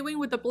continuing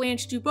with the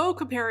Blanche DuBois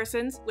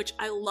comparisons, which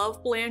I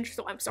love Blanche,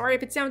 so I'm sorry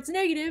if it sounds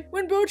negative.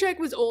 When Bojack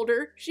was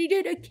older, she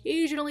did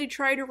occasionally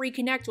try to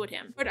reconnect with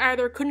him, but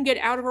either couldn't get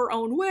out of her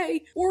own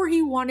way, or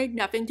he wanted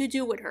nothing to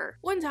do with her.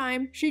 One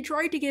time, she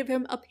tried to give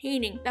him a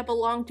painting that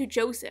belonged to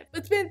Joseph,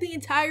 but spent the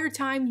entire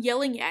time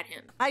yelling at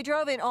him. I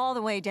drove it all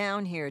the way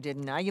down here,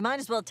 didn't I? You might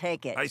as well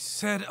take it. I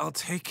said I'll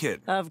take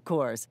it. Of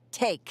course.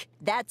 Take.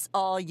 That's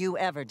all you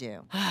ever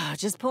do.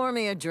 Just pour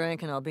me a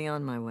drink and I'll be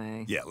on my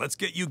way. Yeah, let's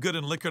get you good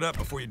and liquored up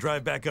before you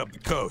drive back up the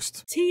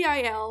coast.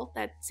 TIL,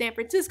 that San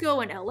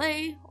Francisco and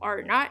LA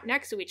are not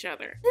next to each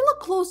other. They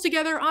look close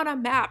together on a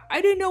map.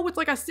 I didn't know it's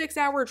like a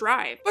 6-hour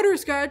drive.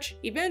 Butterscotch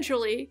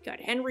eventually got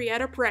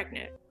Henrietta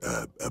pregnant.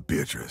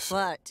 Beatrice.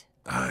 What?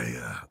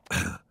 I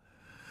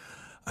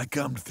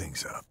gummed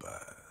things up.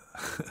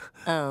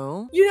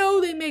 Oh? You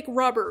know they make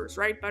rubbers,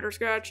 right,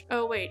 Butterscotch?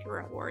 Oh wait, you're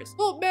at Wars.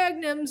 Well,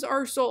 Magnums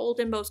are sold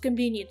in most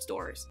convenience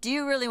stores. Do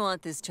you really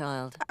want this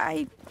child?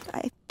 I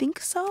think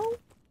so.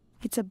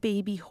 It's a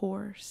baby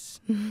horse.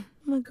 I'm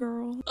a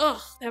girl.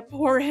 Ugh, that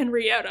poor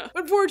Henrietta.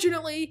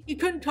 Unfortunately, he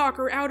couldn't talk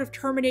her out of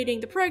terminating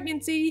the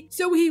pregnancy,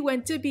 so he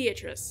went to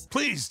Beatrice.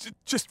 Please,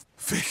 just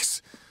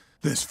fix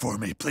this for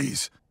me,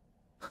 please.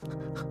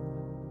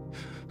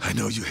 I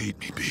know you hate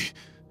me, Bea.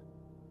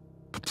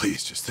 But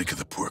please, just think of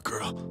the poor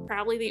girl.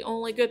 Probably the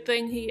only good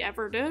thing he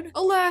ever did.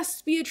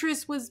 Alas,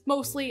 Beatrice was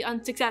mostly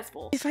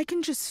unsuccessful. If I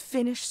can just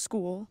finish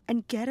school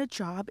and get a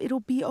job,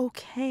 it'll be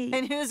okay.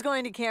 And who's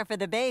going to care for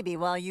the baby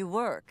while you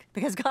work?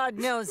 Because God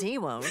knows he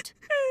won't.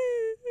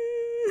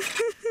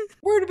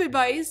 Word of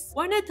advice,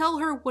 why not tell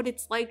her what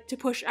it's like to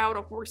push out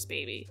a horse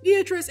baby?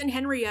 Beatrice and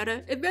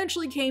Henrietta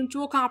eventually came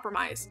to a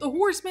compromise. The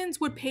Horsemans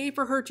would pay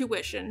for her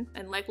tuition,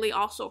 and likely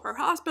also her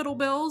hospital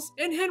bills,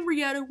 and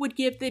Henrietta would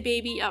give the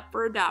baby up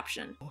for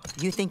adoption.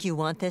 You think you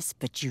want this,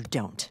 but you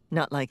don't.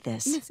 Not like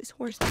this. Mrs.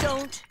 Horseman.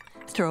 Don't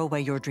throw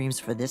away your dreams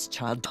for this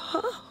child.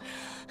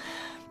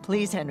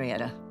 Please,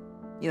 Henrietta.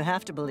 You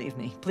have to believe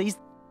me. Please.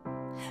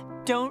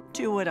 Don't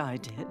do what I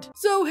did.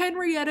 So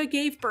Henrietta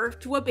gave birth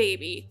to a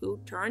baby, who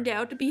turned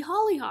out to be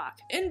Hollyhock,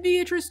 and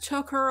Beatrice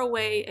took her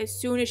away as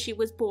soon as she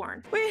was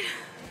born. Wait,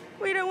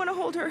 I want to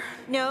hold her.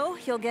 No,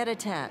 you'll get a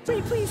tat.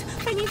 Wait, please,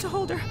 I need to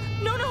hold her.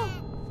 No.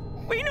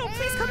 Wait, no,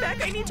 please come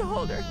back, I need to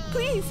hold her.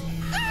 Please.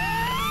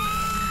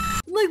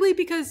 Likely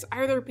because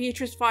either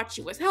Beatrice thought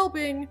she was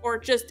helping, or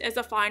just as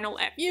a final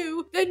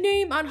FU, the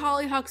name on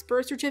Hollyhock's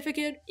birth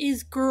certificate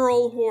is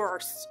Girl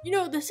Horse. You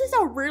know, this is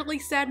a really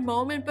sad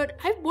moment, but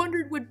I've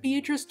wondered what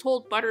Beatrice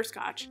told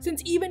Butterscotch,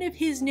 since even if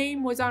his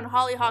name was on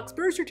Hollyhock's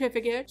birth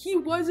certificate, he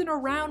wasn't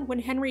around when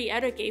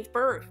Henrietta gave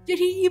birth. Did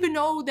he even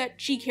know that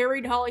she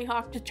carried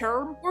Hollyhock to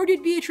term? Or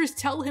did Beatrice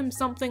tell him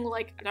something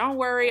like, don't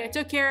worry, I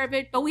took care of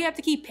it, but we have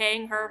to keep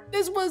paying her?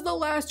 This was the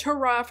last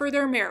hurrah for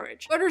their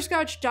marriage.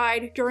 Butterscotch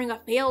died during a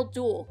failed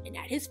duel, and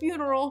at his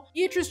funeral,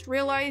 Beatrice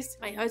realized,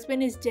 my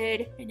husband is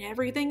dead and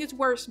everything is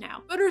worse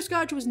now.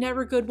 Butterscotch was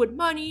never good with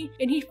money,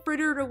 and he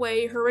frittered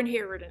away her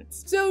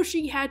inheritance. So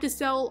she had to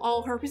sell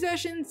all her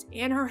possessions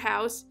and her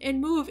house and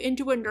move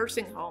into a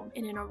nursing home.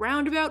 And in a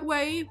roundabout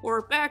way,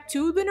 we're back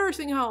to the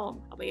nursing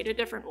home, albeit a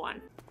different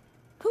one.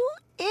 Who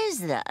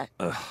is that?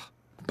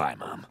 Bye,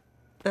 Mom.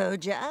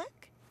 Bojack?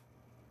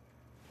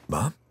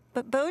 Mom?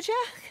 But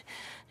Bojack?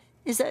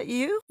 Is that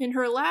you? In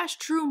her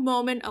last true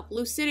moment of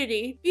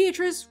lucidity,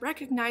 Beatrice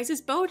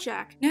recognizes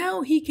Bojack.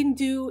 Now he can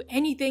do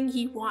anything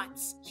he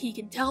wants. He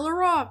can tell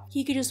her off.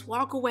 He could just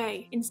walk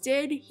away.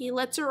 Instead, he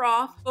lets her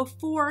off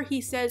before he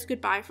says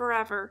goodbye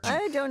forever.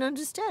 I don't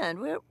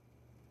understand.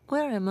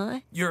 Where am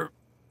I? You're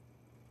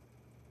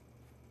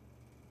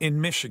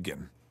in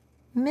Michigan.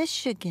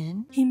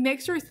 Michigan? He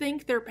makes her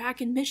think they're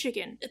back in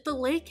Michigan at the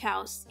lake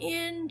house,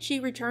 and she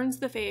returns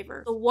the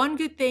favor. The one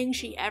good thing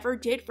she ever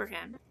did for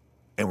him.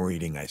 And we're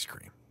eating ice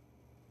cream.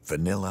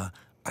 Vanilla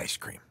ice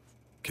cream.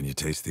 Can you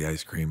taste the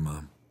ice cream,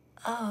 Mom?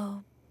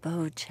 Oh,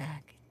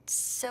 Bojack, it's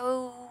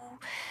so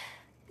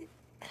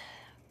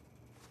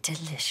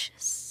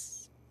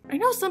delicious. I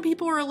know some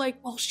people are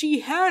like, well, she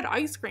had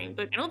ice cream,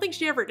 but I don't think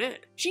she ever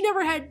did. She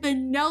never had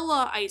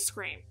vanilla ice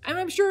cream. And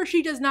I'm sure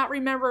she does not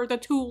remember the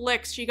 2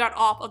 licks she got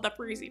off of the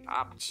Freezy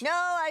Pop.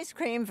 No ice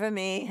cream for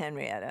me,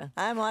 Henrietta.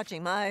 I'm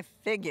watching my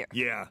figure.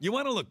 Yeah, you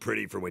want to look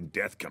pretty for when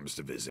death comes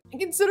to visit. And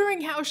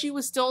considering how she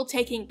was still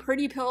taking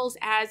pretty pills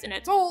as an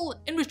adult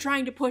and was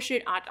trying to push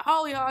it onto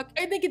Hollyhock,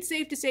 I think it's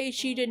safe to say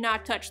she did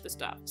not touch the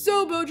stuff.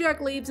 So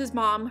Bojack leaves his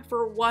mom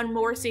for 1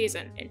 more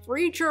season. And for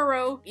each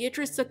churro,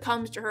 Beatrice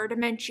succumbs to her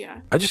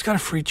dementia. I just got a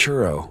free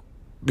churro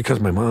because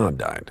my mom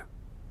died.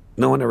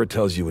 No one ever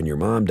tells you when your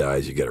mom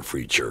dies you get a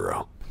free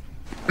churro.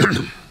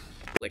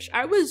 Which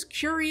I was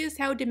curious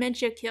how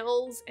dementia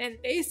kills, and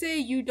they say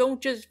you don't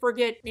just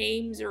forget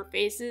names or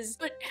faces,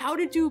 but how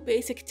to do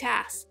basic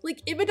tasks.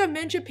 Like, if a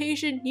dementia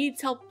patient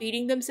needs help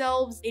feeding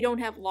themselves, they don't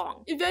have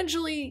long.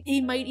 Eventually,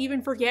 they might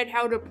even forget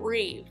how to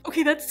breathe.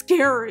 Okay, that's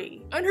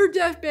scary. On her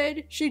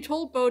deathbed, she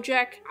told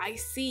Bojack, "I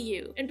see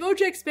you." And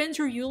Bojack spends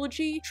her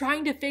eulogy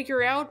trying to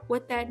figure out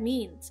what that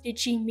means. Did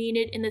she mean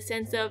it in the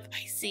sense of,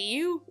 "I see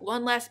you"?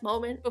 One last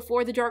moment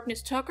before the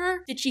darkness took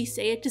her? Did she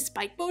say it to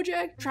spite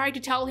Bojack? Try to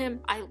tell him,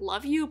 "I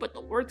love you," but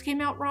the words came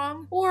out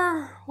wrong?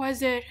 Or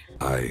was it,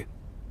 I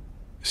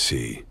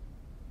see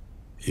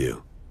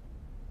you?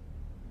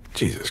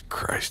 Jesus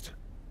Christ.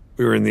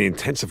 We were in the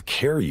intensive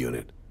care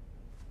unit.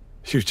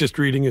 She was just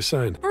reading a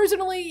sign.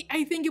 Personally,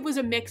 I think it was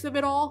a mix of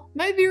it all.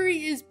 My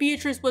theory is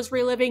Beatrice was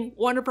reliving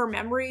one of her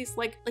memories,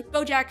 like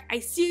Bojack, "I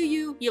see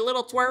you, you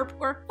little twerp,"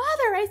 or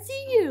 "Father, I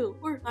see you,"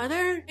 or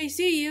 "Mother, I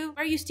see you,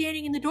 why are you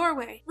standing in the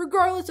doorway?"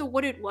 Regardless of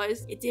what it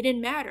was, it didn't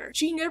matter.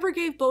 She never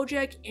gave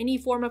Bojack any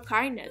form of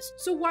kindness,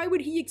 so why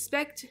would he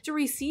expect to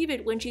receive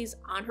it when she's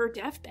on her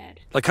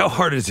deathbed? Like, how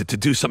hard is it to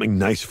do something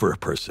nice for a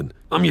person?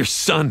 I'm your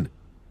son.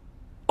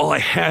 All I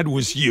had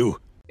was you.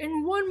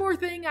 And one more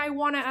thing I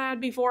want to add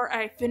before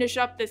I finish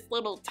up this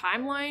little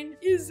timeline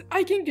is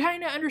I can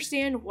kind of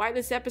understand why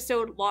this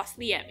episode lost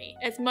the Emmy,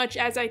 as much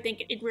as I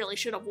think it really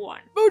should have won.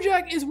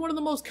 Bojack is one of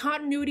the most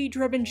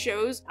continuity-driven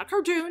shows, not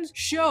cartoons,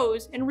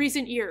 shows in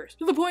recent years,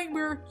 to the point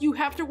where you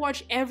have to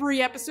watch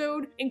every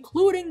episode,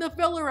 including the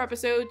filler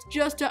episodes,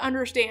 just to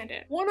understand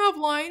it. One-off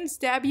lines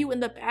stab you in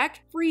the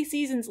back 3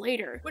 seasons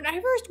later. When I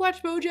first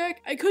watched Bojack,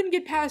 I couldn't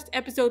get past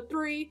episode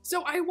 3,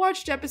 so I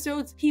watched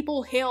episodes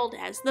people hailed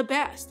as the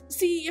best.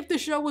 See if the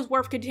show was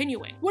worth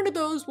continuing. One of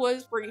those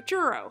was Free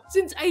Churro.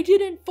 Since I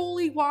didn't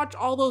fully watch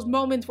all those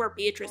moments where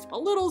Beatrice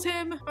belittles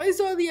him, I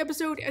saw the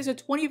episode as a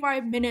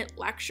 25-minute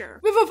lecture,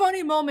 with a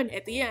funny moment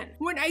at the end.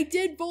 When I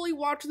did fully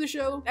watch the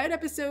show, that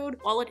episode,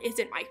 while it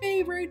isn't my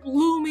favorite,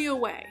 blew me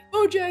away.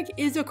 Bojack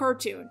is a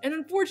cartoon, and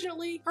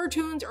unfortunately,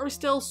 cartoons are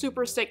still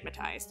super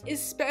stigmatized,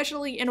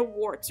 especially in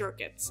award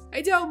circuits.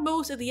 I doubt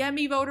most of the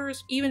Emmy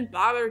voters even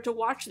bothered to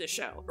watch the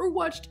show, or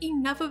watched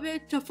enough of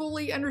it to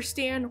fully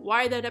understand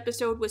why that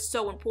episode was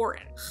so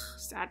important.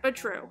 Sad but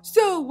true.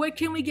 So what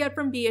can we get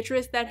from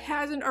Beatrice that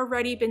hasn't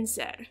already been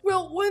said?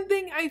 Well, one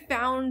thing I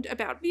found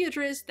about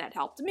Beatrice that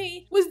helped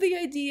me was the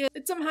idea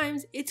that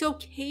sometimes it's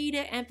okay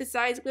to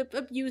empathize with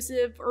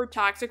abusive or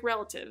toxic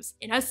relatives.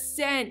 In a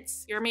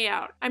sense, hear me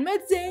out. I'm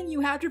not saying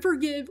you have to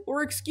forgive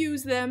or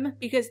excuse them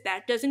because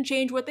that doesn't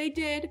change what they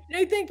did, and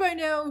I think by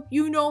now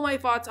you know my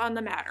thoughts on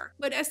the matter.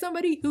 But as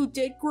somebody who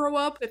did grow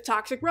up with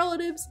toxic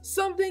relatives,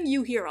 something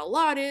you hear a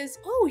lot is,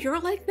 "Oh, you're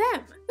like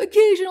them."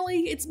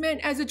 Occasionally, it's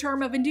meant as a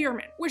term of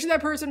endearment, which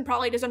that person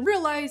probably doesn't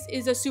realize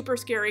is a super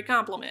scary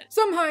compliment.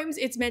 Sometimes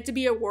it's meant to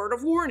be a word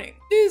of warning.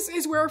 This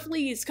is where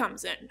Fleas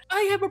comes in.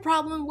 I have a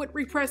problem with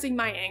repressing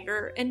my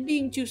anger and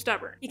being too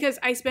stubborn, because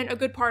I spent a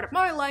good part of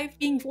my life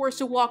being forced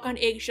to walk on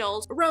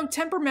eggshells around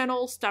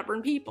temperamental,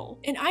 stubborn people.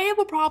 And I have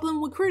a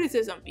problem with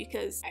criticism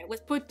because I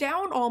was put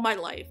down all my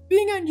life.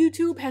 Being on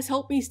YouTube has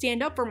helped me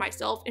stand up for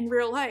myself in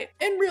real life,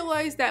 and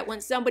realize that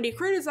when somebody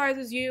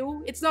criticizes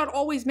you, it's not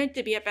always meant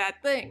to be a bad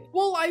thing.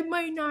 While I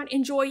might not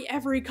enjoy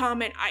every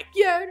comment I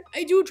get,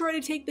 I do try to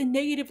take the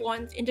negative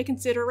ones into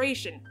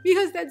consideration,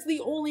 because that's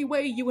the only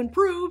way you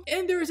improve,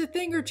 and there's a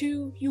thing or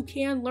two you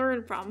can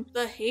learn from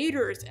the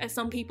haters, as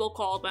some people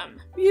call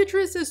them.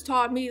 Beatrice has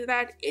taught me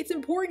that it's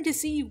important to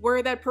see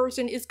where that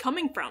person is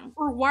coming from,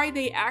 or why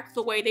they act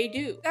the way they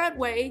do. That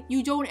way,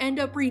 you don't end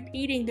up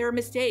repeating their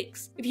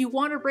mistakes. If you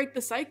want to break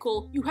the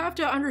cycle, you have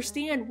to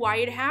understand why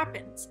it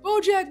happens.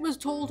 Bojack was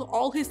told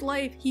all his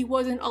life he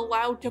wasn't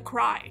allowed to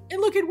cry,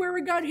 and look at where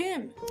it got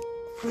him.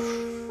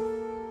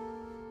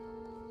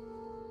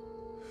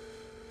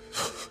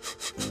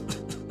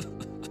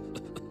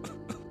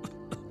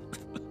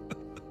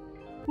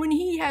 when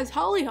he has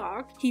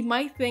hollyhock, he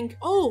might think,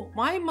 oh,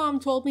 my mom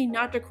told me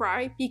not to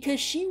cry because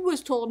she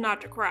was told not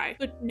to cry,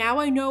 but now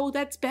I know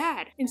that's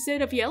bad.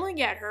 Instead of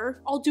yelling at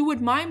her, I'll do what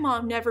my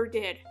mom never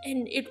did,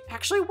 and it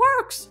actually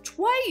works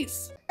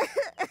twice.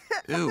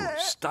 Ew,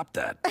 stop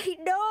that. I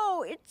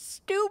know, it's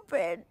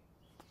stupid.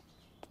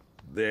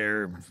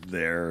 There.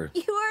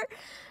 You're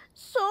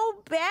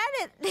so bad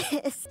at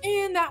this.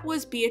 And that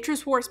was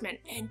Beatrice Horseman.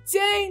 And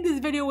dang, this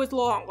video was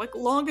long, like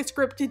longest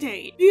script to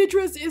date.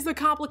 Beatrice is a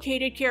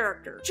complicated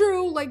character.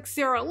 True, like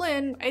Sarah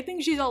Lynn, I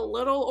think she's a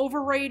little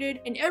overrated,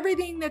 and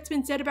everything that's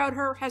been said about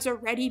her has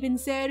already been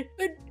said,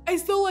 but I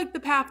still like the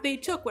path they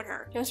took with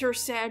her. Does her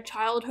sad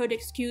childhood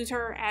excuse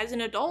her as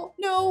an adult?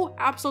 No,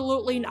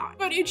 absolutely not.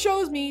 But it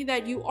shows me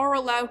that you are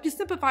allowed to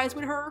sympathize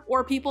with her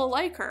or people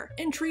like her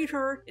and treat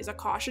her as a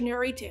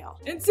cautionary tale.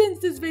 And since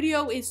this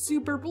video is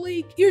super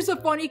bleak, here's a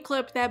funny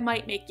clip that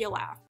might make you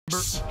laugh.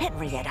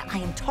 Henrietta, I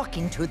am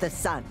talking to the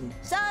sun.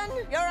 Sun,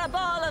 you're a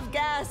ball of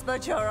gas,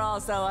 but you're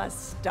also a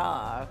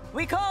star.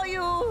 We call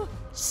you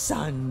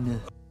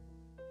Sun.